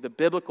teach you the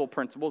biblical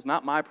principles,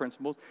 not my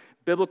principles,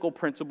 biblical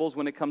principles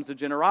when it comes to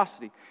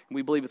generosity. And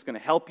we believe it's going to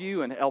help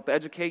you and help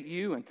educate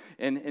you,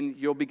 and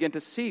you'll begin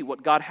to see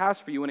what God has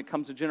for you when it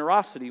comes to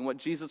generosity and what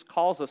Jesus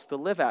calls us to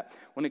live at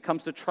when it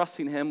comes to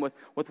trusting Him with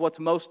what's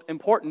most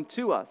important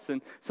to us.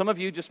 And some of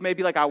you just may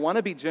be like, I want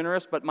to be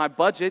generous, but my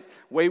budget,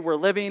 way we're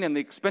living and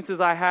the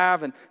expenses I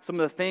have and some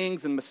of the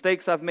things and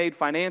mistakes I've made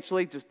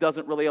financially just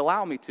doesn't really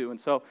allow me to. And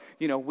so,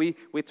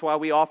 it's why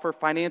we offer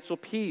financial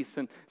peace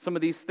and some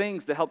of these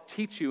things to help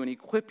teach you and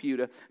equip you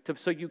to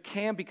so you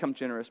can become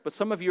generous. But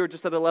some of you are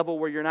just at a level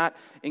where you're not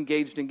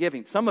engaged in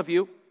giving. Some of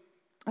you,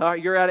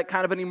 you're at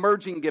kind of an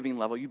emerging giving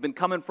level. You've been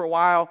coming for a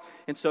while,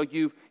 and so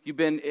you've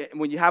been,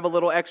 when you have a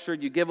little extra,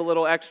 you give a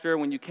little extra.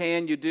 When you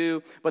can, you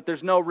do. But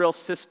there's no real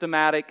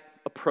systematic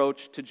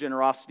approach to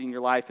generosity in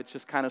your life. It's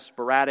just kind of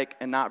sporadic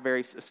and not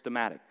very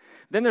systematic.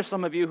 Then there's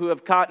some of you who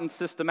have gotten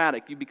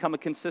systematic. You become a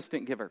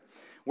consistent giver,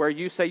 where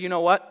you say, you know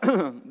what,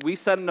 we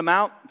set an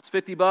amount. It's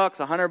 $50,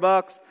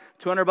 $100,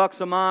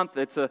 $200 a month.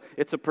 It's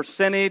a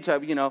percentage.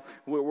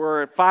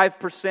 We're at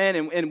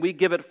 5%, and we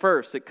give it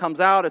first. It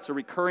comes out. It's a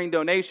recurring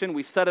donation.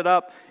 We set it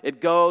up.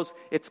 It goes.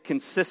 It's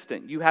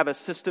consistent. You have a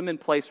system in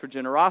place for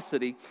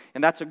generosity,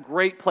 and that's a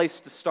great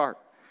place to start,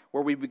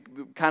 where we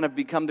kind of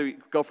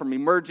go from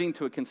emerging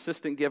to a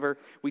consistent giver.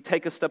 We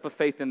take a step of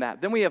faith in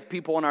that. Then we have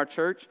people in our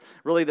church,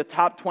 really the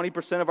top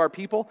 20% of our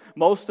people,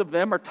 most of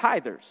them are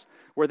tithers,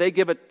 where they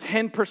give a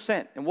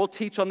 10%. And we'll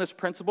teach on this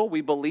principle.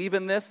 We believe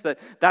in this,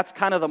 that's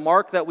kind of the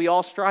mark that we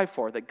all strive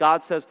for, that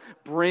God says,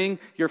 bring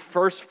your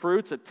first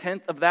fruits, a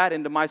tenth of that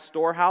into my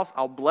storehouse.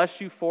 I'll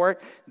bless you for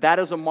it. That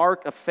is a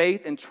mark of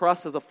faith and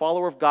trust as a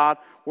follower of God,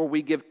 where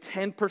we give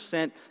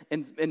 10%,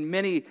 and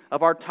many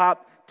of our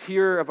top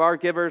tier of our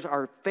givers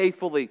are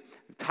faithfully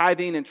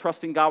tithing and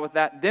trusting God with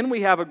that. Then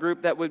we have a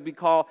group that would be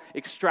called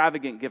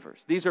extravagant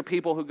givers. These are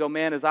people who go,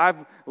 man, as I've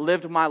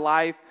lived my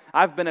life,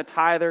 I've been a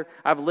tither,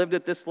 I've lived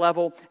at this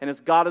level, and as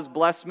God has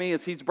blessed me,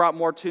 as He's brought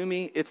more to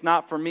me, it's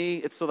not for me,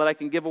 it's so that I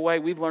can give away.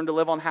 We've learned to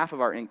live on half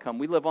of our income.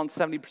 We live on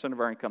 70%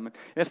 of our income. And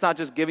it's not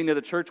just giving to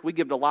the church, we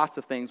give to lots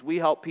of things. We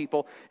help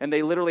people, and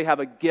they literally have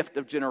a gift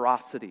of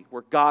generosity,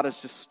 where God has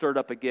just stirred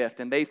up a gift,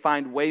 and they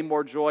find way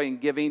more joy in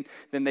giving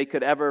than they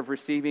could ever have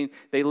receiving.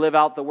 They live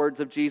out the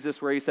words of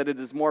Jesus, where He said, it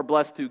is more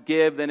blessed to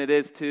give than it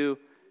is to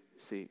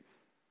receive.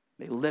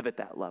 They live at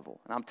that level.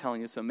 And I'm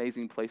telling you, it's an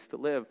amazing place to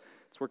live.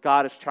 It's where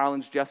God has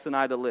challenged Jess and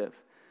I to live.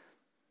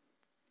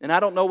 And I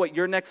don't know what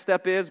your next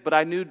step is, but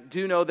I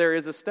do know there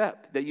is a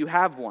step, that you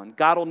have one.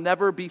 God will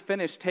never be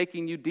finished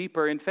taking you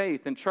deeper in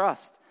faith and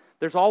trust.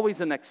 There's always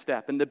a next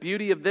step. And the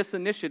beauty of this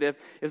initiative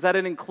is that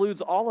it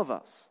includes all of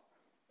us.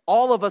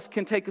 All of us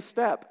can take a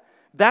step.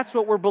 That's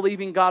what we're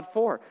believing God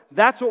for.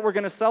 That's what we're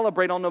going to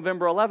celebrate on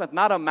November 11th.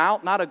 Not a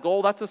mount, not a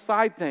goal. That's a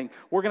side thing.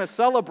 We're going to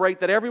celebrate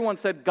that everyone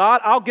said,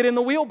 God, I'll get in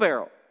the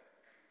wheelbarrow.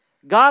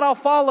 God, I'll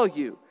follow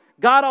you.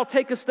 God, I'll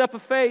take a step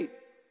of faith.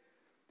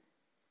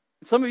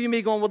 Some of you may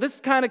be going, well, this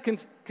kind of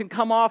can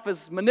come off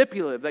as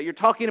manipulative, that you're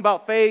talking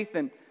about faith,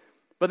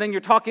 but then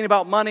you're talking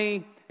about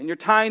money, and you're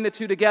tying the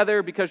two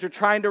together because you're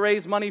trying to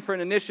raise money for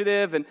an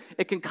initiative, and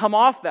it can come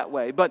off that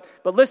way. But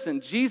listen,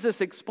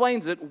 Jesus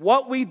explains it.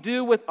 What we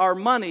do with our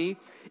money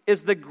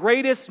is the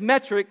greatest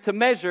metric to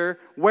measure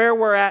where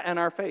we're at in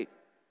our faith.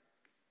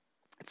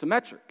 It's a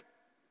metric.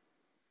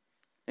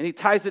 And he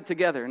ties it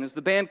together. And as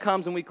the band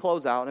comes and we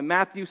close out, in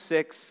Matthew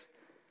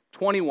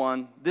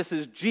 6:21, this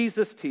is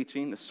Jesus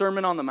teaching, the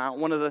Sermon on the Mount,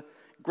 one of the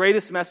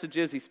greatest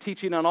messages. He's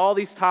teaching on all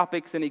these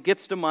topics, and he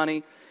gets to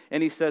money,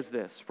 and he says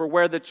this, for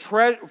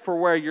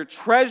where your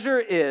treasure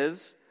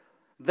is,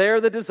 there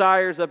the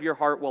desires of your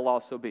heart will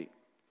also be.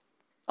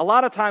 A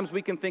lot of times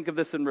we can think of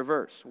this in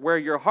reverse. Where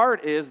your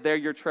heart is, there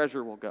your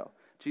treasure will go.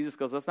 Jesus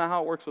goes, that's not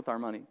how it works with our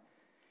money.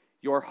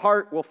 Your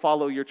heart will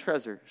follow your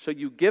treasure. So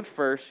you give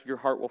first, your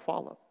heart will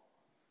follow.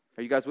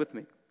 Are you guys with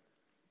me?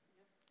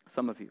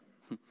 Some of you.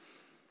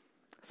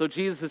 So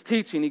Jesus is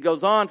teaching. He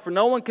goes on, for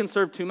no one can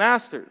serve two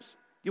masters.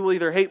 You will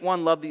either hate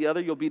one, love the other.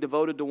 You'll be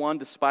devoted to one,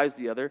 despise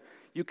the other.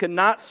 You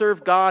cannot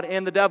serve God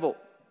and the devil.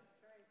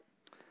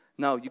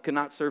 No, you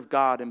cannot serve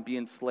God and be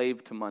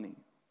enslaved to money.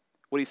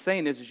 What he's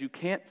saying is you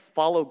can't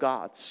follow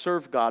God,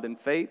 serve God in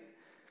faith,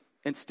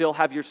 and still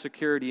have your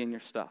security in your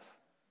stuff.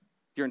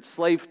 You're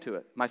enslaved to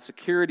it. My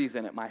security's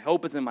in it. My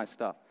hope is in my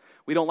stuff.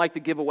 We don't like to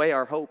give away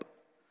our hope.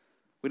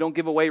 We don't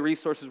give away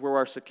resources where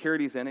our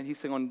security is in it. He's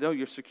saying, oh, no,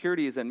 your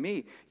security is in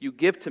me. You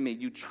give to me.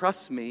 You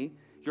trust me.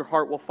 Your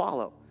heart will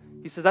follow.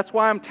 He says, that's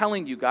why I'm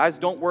telling you guys,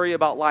 don't worry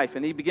about life.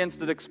 And he begins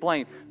to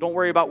explain, don't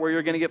worry about where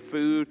you're going to get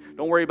food.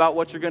 Don't worry about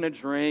what you're going to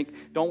drink.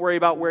 Don't worry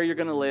about where you're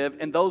going to live.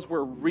 And those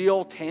were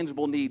real,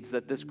 tangible needs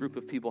that this group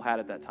of people had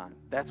at that time.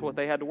 That's what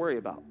they had to worry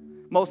about.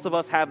 Most of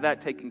us have that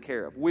taken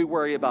care of. We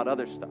worry about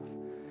other stuff.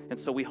 And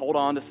so we hold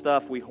on to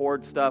stuff, we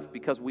hoard stuff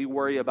because we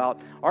worry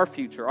about our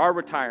future, our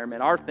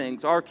retirement, our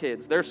things, our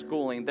kids, their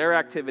schooling, their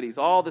activities,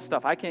 all this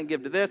stuff. I can't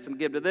give to this and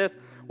give to this.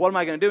 What am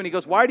I going to do? And he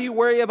goes, why do you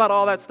worry about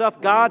all that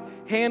stuff? God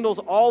handles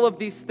all of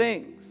these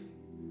things.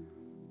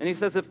 And he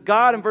says, if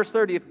God, in verse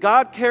 30, if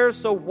God cares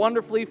so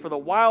wonderfully for the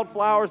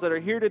wildflowers that are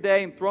here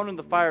today and thrown in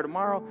the fire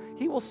tomorrow,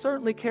 he will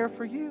certainly care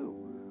for you.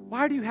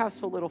 Why do you have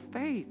so little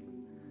faith?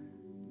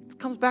 It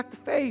comes back to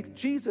faith,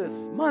 Jesus,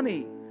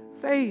 money,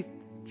 faith,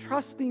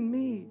 trusting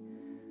me.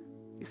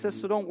 He says,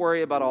 so don't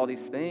worry about all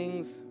these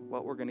things,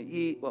 what we're going to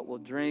eat, what we'll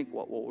drink,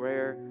 what we'll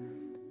wear.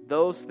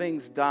 Those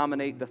things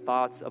dominate the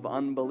thoughts of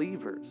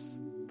unbelievers,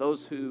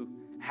 those who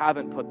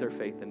haven't put their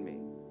faith in me,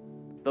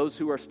 those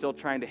who are still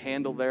trying to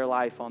handle their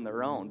life on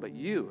their own. But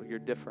you're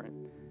different.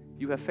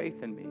 You have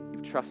faith in me.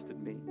 You've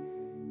trusted me.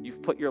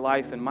 You've put your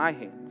life in my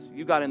hands.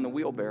 You got in the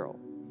wheelbarrow.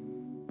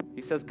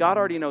 He says, God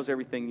already knows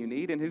everything you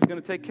need, and he's going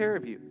to take care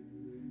of you.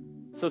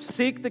 So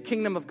seek the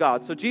kingdom of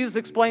God. So Jesus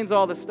explains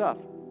all this stuff.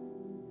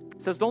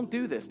 He says, don't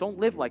do this. Don't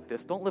live like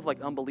this. Don't live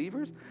like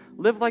unbelievers.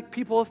 Live like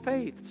people of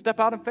faith. Step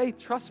out in faith.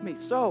 Trust me.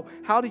 So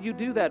how do you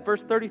do that?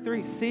 Verse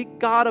 33, seek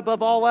God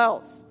above all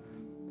else.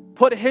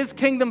 Put his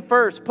kingdom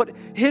first. Put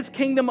his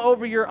kingdom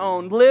over your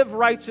own. Live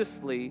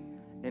righteously,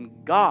 and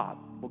God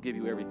will give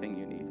you everything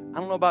you need. I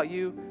don't know about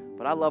you,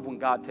 but I love when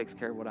God takes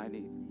care of what I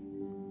need.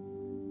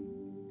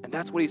 And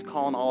that's what he's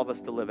calling all of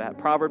us to live at.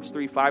 Proverbs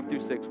 3, 5 through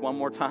 6, one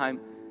more time,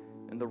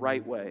 in the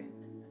right way.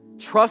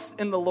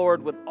 Trust in the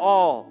Lord with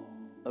all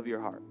of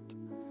your heart.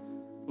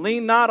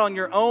 Lean not on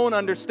your own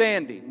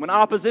understanding. When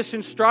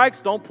opposition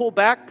strikes, don't pull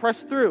back,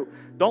 press through.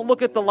 Don't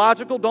look at the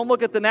logical, don't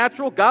look at the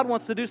natural. God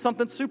wants to do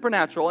something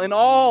supernatural. In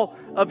all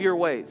of your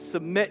ways,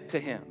 submit to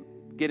him.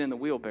 Get in the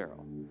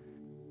wheelbarrow,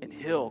 and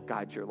he'll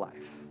guide your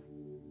life.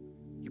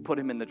 You put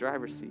him in the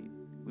driver's seat.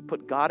 We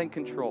put God in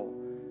control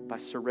by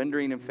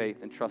surrendering in faith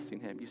and trusting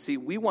him. You see,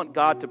 we want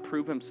God to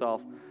prove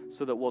himself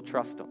so that we'll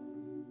trust him.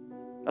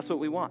 That's what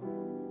we want.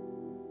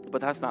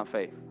 But that's not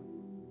faith.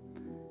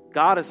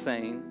 God is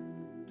saying,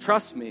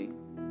 trust me,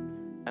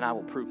 and I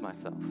will prove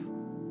myself.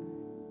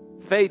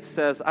 Faith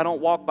says, I don't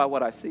walk by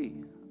what I see.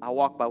 I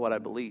walk by what I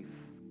believe.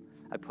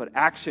 I put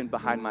action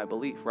behind my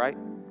belief, right?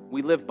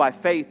 We live by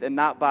faith and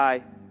not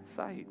by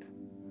sight.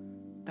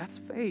 That's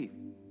faith.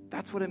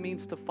 That's what it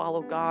means to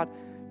follow God.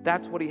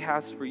 That's what he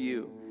has for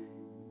you.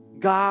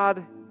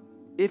 God,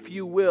 if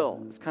you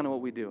will, is kind of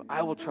what we do.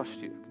 I will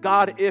trust you.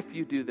 God, if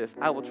you do this,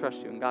 I will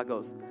trust you. And God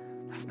goes,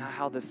 that's not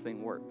how this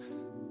thing works.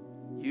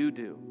 You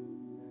do.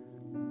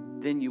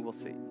 Then you will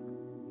see.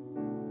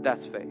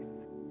 That's faith.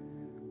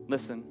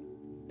 Listen,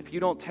 if you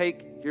don't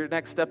take your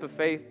next step of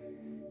faith,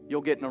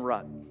 you'll get in a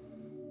rut.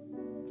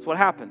 That's what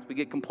happens. We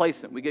get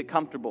complacent. We get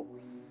comfortable.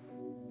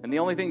 And the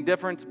only thing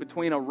difference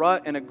between a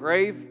rut and a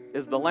grave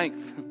is the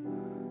length.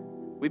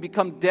 We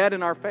become dead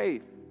in our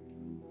faith.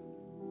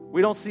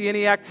 We don't see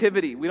any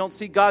activity. We don't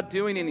see God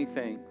doing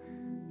anything.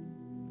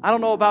 I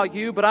don't know about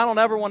you, but I don't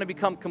ever want to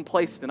become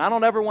complacent. I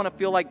don't ever want to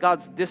feel like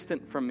God's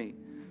distant from me.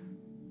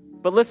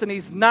 But listen,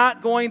 He's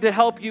not going to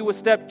help you with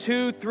step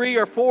 2, 3,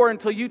 or 4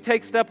 until you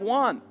take step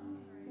 1.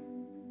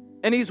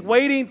 And He's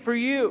waiting for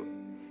you.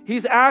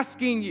 He's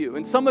asking you.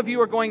 And some of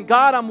you are going,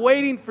 God, I'm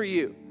waiting for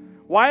you.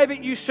 Why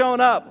haven't you shown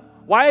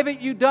up? Why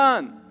haven't you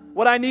done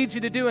what I need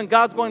you to do? And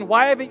God's going,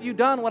 why haven't you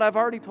done what I've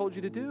already told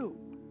you to do?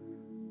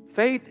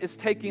 Faith is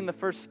taking the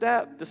first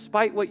step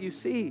despite what you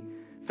see.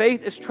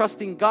 Faith is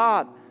trusting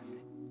God.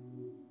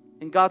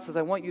 And God says,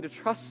 I want you to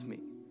trust me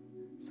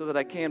so that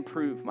I can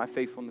prove my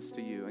faithfulness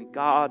to you. And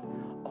God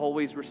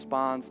always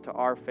responds to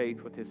our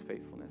faith with His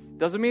faithfulness.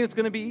 Doesn't mean it's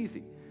going to be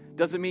easy.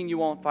 Doesn't mean you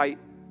won't fight.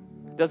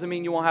 Doesn't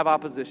mean you won't have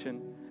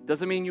opposition.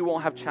 Doesn't mean you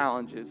won't have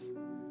challenges.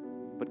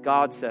 But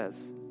God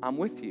says, I'm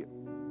with you.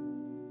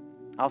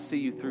 I'll see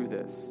you through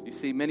this. You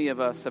see, many of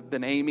us have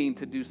been aiming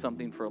to do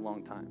something for a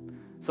long time.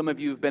 Some of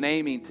you have been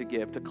aiming to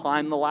give, to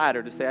climb the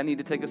ladder, to say, I need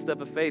to take a step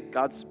of faith.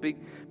 God's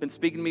been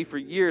speaking to me for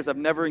years. I've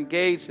never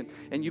engaged.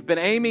 And you've been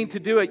aiming to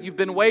do it. You've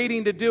been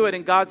waiting to do it.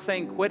 And God's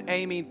saying, quit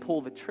aiming,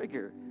 pull the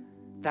trigger.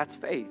 That's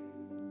faith.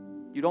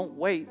 You don't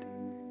wait.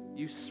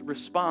 You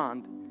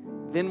respond.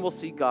 Then we'll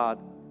see God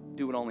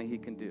do what only He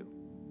can do.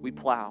 We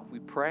plow. We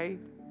pray.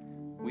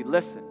 We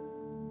listen.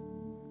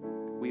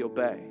 We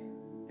obey.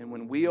 And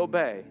when we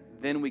obey,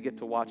 then we get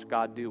to watch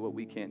God do what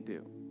we can't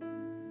do.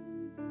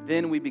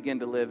 Then we begin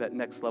to live at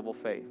next level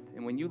faith.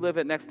 And when you live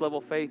at next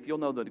level faith, you'll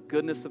know the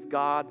goodness of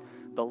God,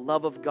 the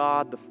love of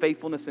God, the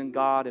faithfulness in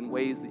God in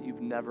ways that you've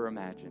never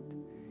imagined.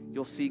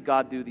 You'll see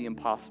God do the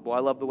impossible. I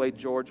love the way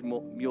George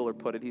Mueller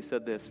put it. He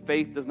said this,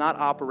 faith does not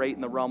operate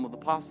in the realm of the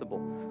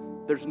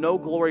possible. There's no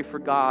glory for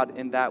God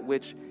in that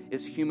which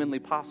is humanly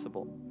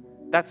possible.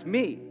 That's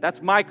me.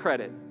 That's my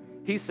credit.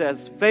 He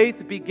says,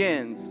 faith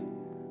begins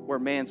where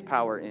man's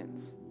power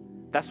ends.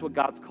 That's what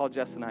God's called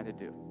Jess and I to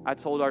do. I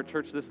told our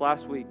church this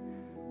last week.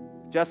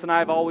 Jess and I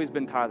have always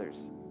been tithers.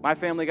 My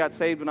family got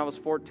saved when I was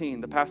 14.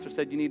 The pastor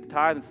said, you need to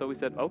tithe, and so we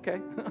said, okay.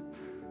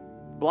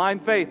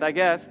 Blind faith, I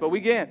guess, but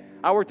we can.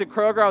 I worked at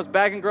Kroger. I was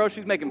bagging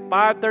groceries, making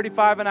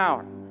 $5.35 an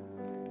hour.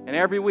 And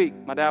every week,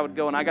 my dad would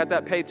go, and I got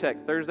that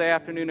paycheck Thursday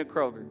afternoon at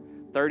Kroger,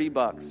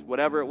 $30,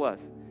 whatever it was.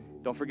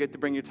 Don't forget to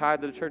bring your tithe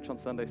to the church on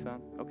Sunday,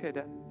 son. Okay,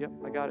 Dad. Yep,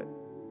 I got it.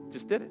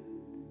 Just did it.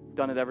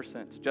 Done it ever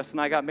since. Jess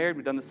and I got married.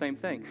 We've done the same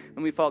thing.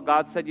 And we felt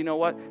God said, you know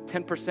what?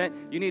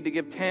 10%, you need to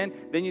give 10.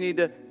 Then you need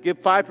to give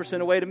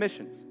 5% away to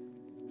missions.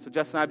 So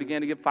Jess and I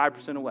began to give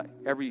 5% away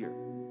every year.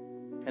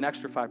 An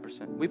extra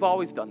 5%. We've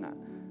always done that.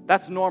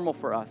 That's normal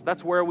for us.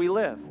 That's where we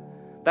live.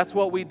 That's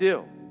what we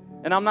do.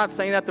 And I'm not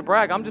saying that to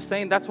brag. I'm just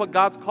saying that's what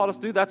God's called us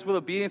to do. That's with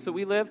obedience that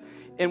we live.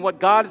 And what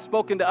God has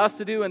spoken to us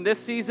to do in this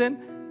season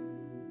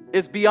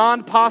is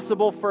beyond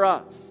possible for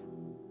us.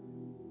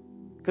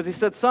 Because He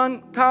said,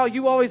 son, Kyle,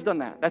 you've always done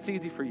that. That's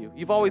easy for you.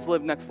 You've always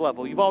lived next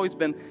level. You've always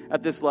been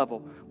at this level.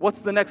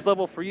 What's the next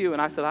level for you?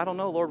 And I said, I don't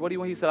know, Lord. What do you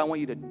want? He said, I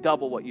want you to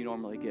double what you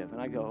normally give. And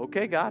I go,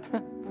 okay, God.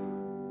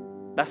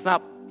 That's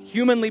not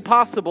humanly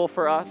possible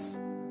for us,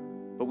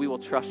 but we will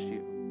trust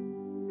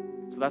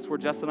you. So that's where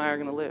Jess and I are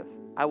going to live.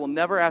 I will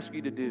never ask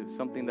you to do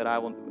something that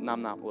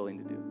I'm not willing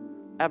to do.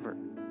 Ever.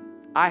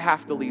 I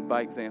have to lead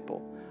by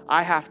example.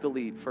 I have to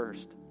lead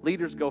first.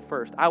 Leaders go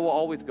first. I will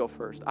always go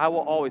first.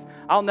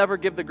 I'll never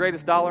give the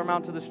greatest dollar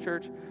amount to this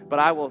church, but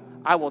I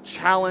will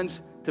challenge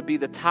to be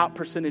the top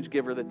percentage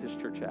giver that this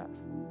church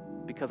has.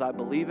 Because I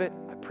believe it,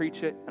 I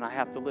preach it, and I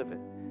have to live it.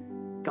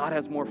 God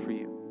has more for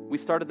you. We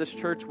started this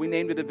church, we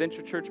named it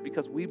Adventure Church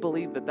because we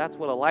believe that that's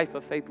what a life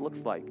of faith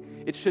looks like.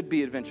 It should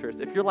be adventurous.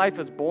 If your life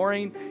is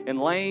boring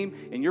and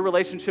lame and your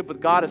relationship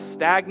with God is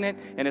stagnant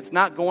and it's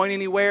not going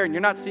anywhere and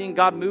you're not seeing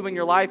God move in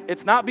your life,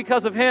 it's not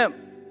because of Him.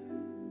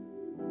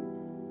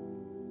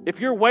 If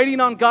you're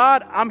waiting on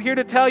God, I'm here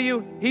to tell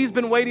you, He's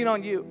been waiting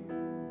on you.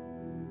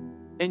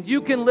 And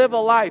you can live a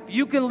life.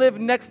 You can live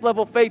next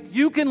level faith.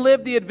 You can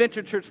live the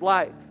Adventure Church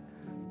life.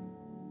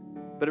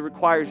 But it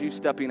requires you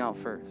stepping out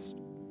first.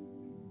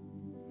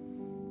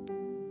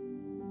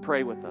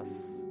 Pray with us.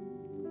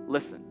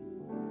 Listen.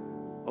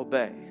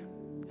 Obey.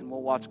 And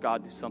we'll watch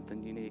God do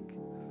something unique.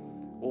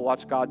 We'll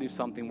watch God do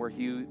something where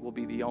He will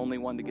be the only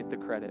one to get the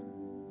credit.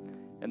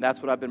 And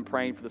that's what I've been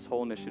praying for this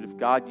whole initiative.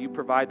 God, you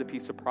provide the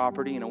piece of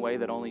property in a way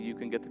that only you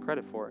can get the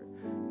credit for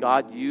it.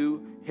 God,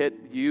 you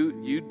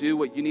do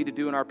what you need to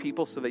do in our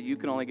people so that you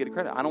can only get a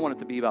credit. I don't want it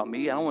to be about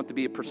me. I don't want it to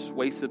be a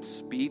persuasive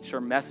speech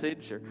or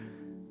message.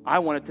 I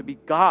want it to be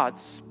God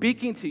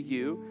speaking to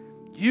you,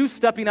 you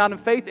stepping out in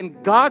faith,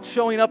 and God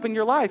showing up in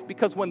your life.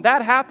 Because when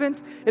that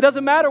happens, it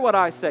doesn't matter what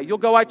I say. You'll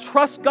go, I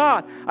trust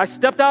God. I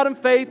stepped out in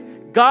faith.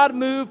 God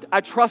moved, I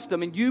trust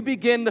Him. And you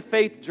begin the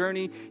faith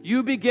journey.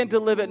 You begin to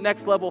live at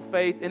next level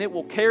faith, and it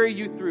will carry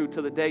you through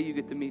to the day you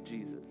get to meet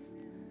Jesus.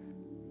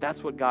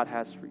 That's what God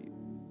has for you.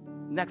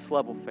 Next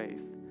level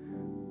faith.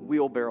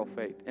 Wheelbarrow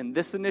faith. And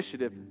this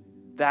initiative,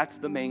 that's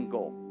the main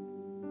goal.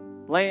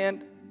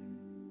 Land,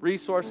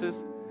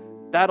 resources,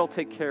 That'll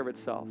take care of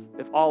itself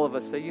if all of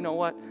us say, you know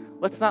what?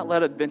 Let's not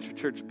let Adventure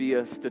Church be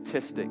a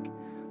statistic.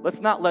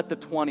 Let's not let the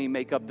 20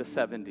 make up the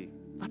 70.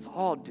 Let's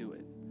all do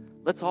it.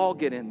 Let's all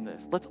get in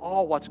this. Let's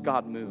all watch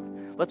God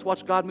move. Let's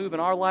watch God move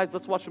in our lives.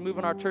 Let's watch Him move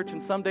in our church.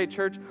 And someday,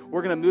 church,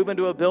 we're going to move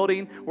into a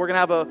building. We're going to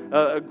have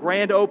a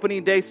grand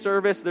opening day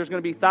service. There's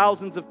going to be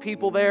thousands of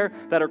people there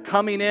that are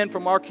coming in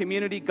from our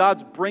community.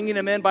 God's bringing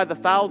them in by the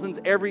thousands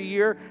every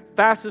year.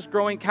 Fastest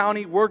growing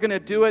county. We're going to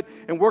do it.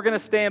 And we're going to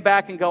stand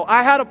back and go,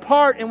 I had a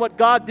part in what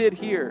God did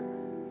here.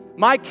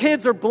 My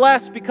kids are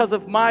blessed because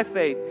of my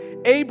faith.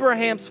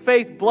 Abraham's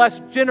faith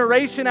blessed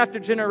generation after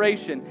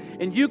generation.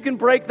 And you can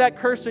break that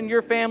curse in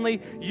your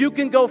family. You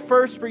can go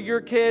first for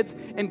your kids.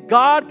 And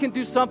God can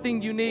do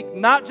something unique,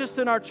 not just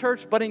in our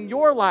church, but in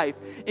your life,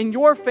 in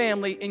your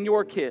family, in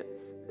your kids.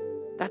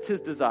 That's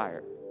His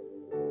desire.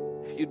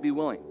 If you'd be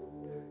willing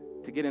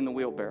to get in the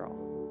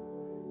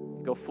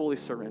wheelbarrow, go fully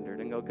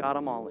surrendered and go, God,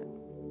 I'm all in.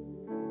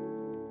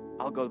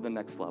 I'll go to the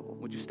next level.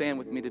 Would you stand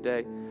with me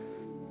today?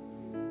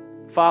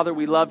 Father,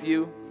 we love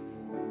you.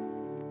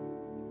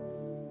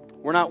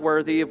 We're not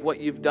worthy of what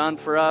you've done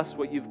for us,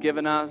 what you've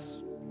given us,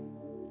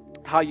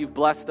 how you've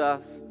blessed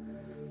us.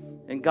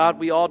 And God,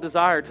 we all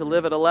desire to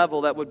live at a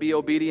level that would be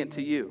obedient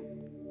to you.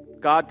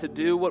 God, to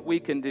do what we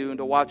can do and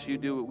to watch you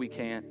do what we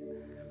can.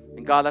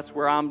 And God, that's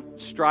where I'm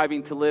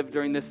striving to live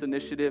during this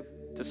initiative,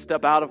 to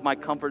step out of my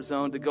comfort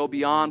zone, to go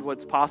beyond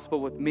what's possible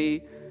with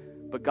me,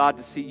 but God,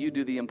 to see you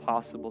do the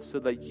impossible so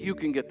that you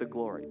can get the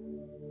glory,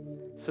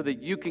 so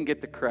that you can get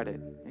the credit.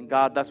 And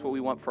God, that's what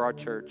we want for our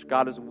church.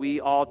 God, as we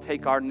all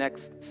take our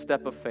next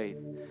step of faith,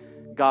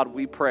 God,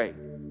 we pray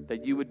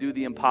that you would do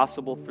the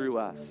impossible through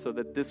us so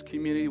that this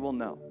community will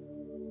know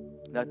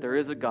that there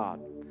is a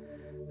God,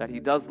 that He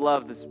does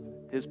love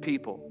His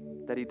people,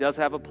 that He does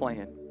have a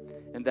plan,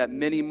 and that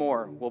many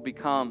more will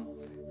become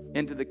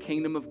into the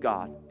kingdom of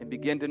God and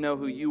begin to know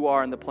who you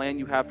are and the plan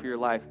you have for your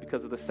life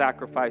because of the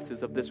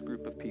sacrifices of this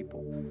group of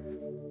people.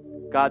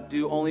 God,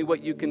 do only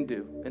what you can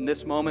do. In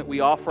this moment, we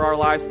offer our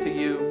lives to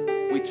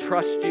you. We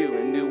trust you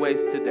in new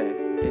ways today.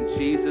 In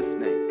Jesus'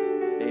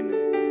 name, amen.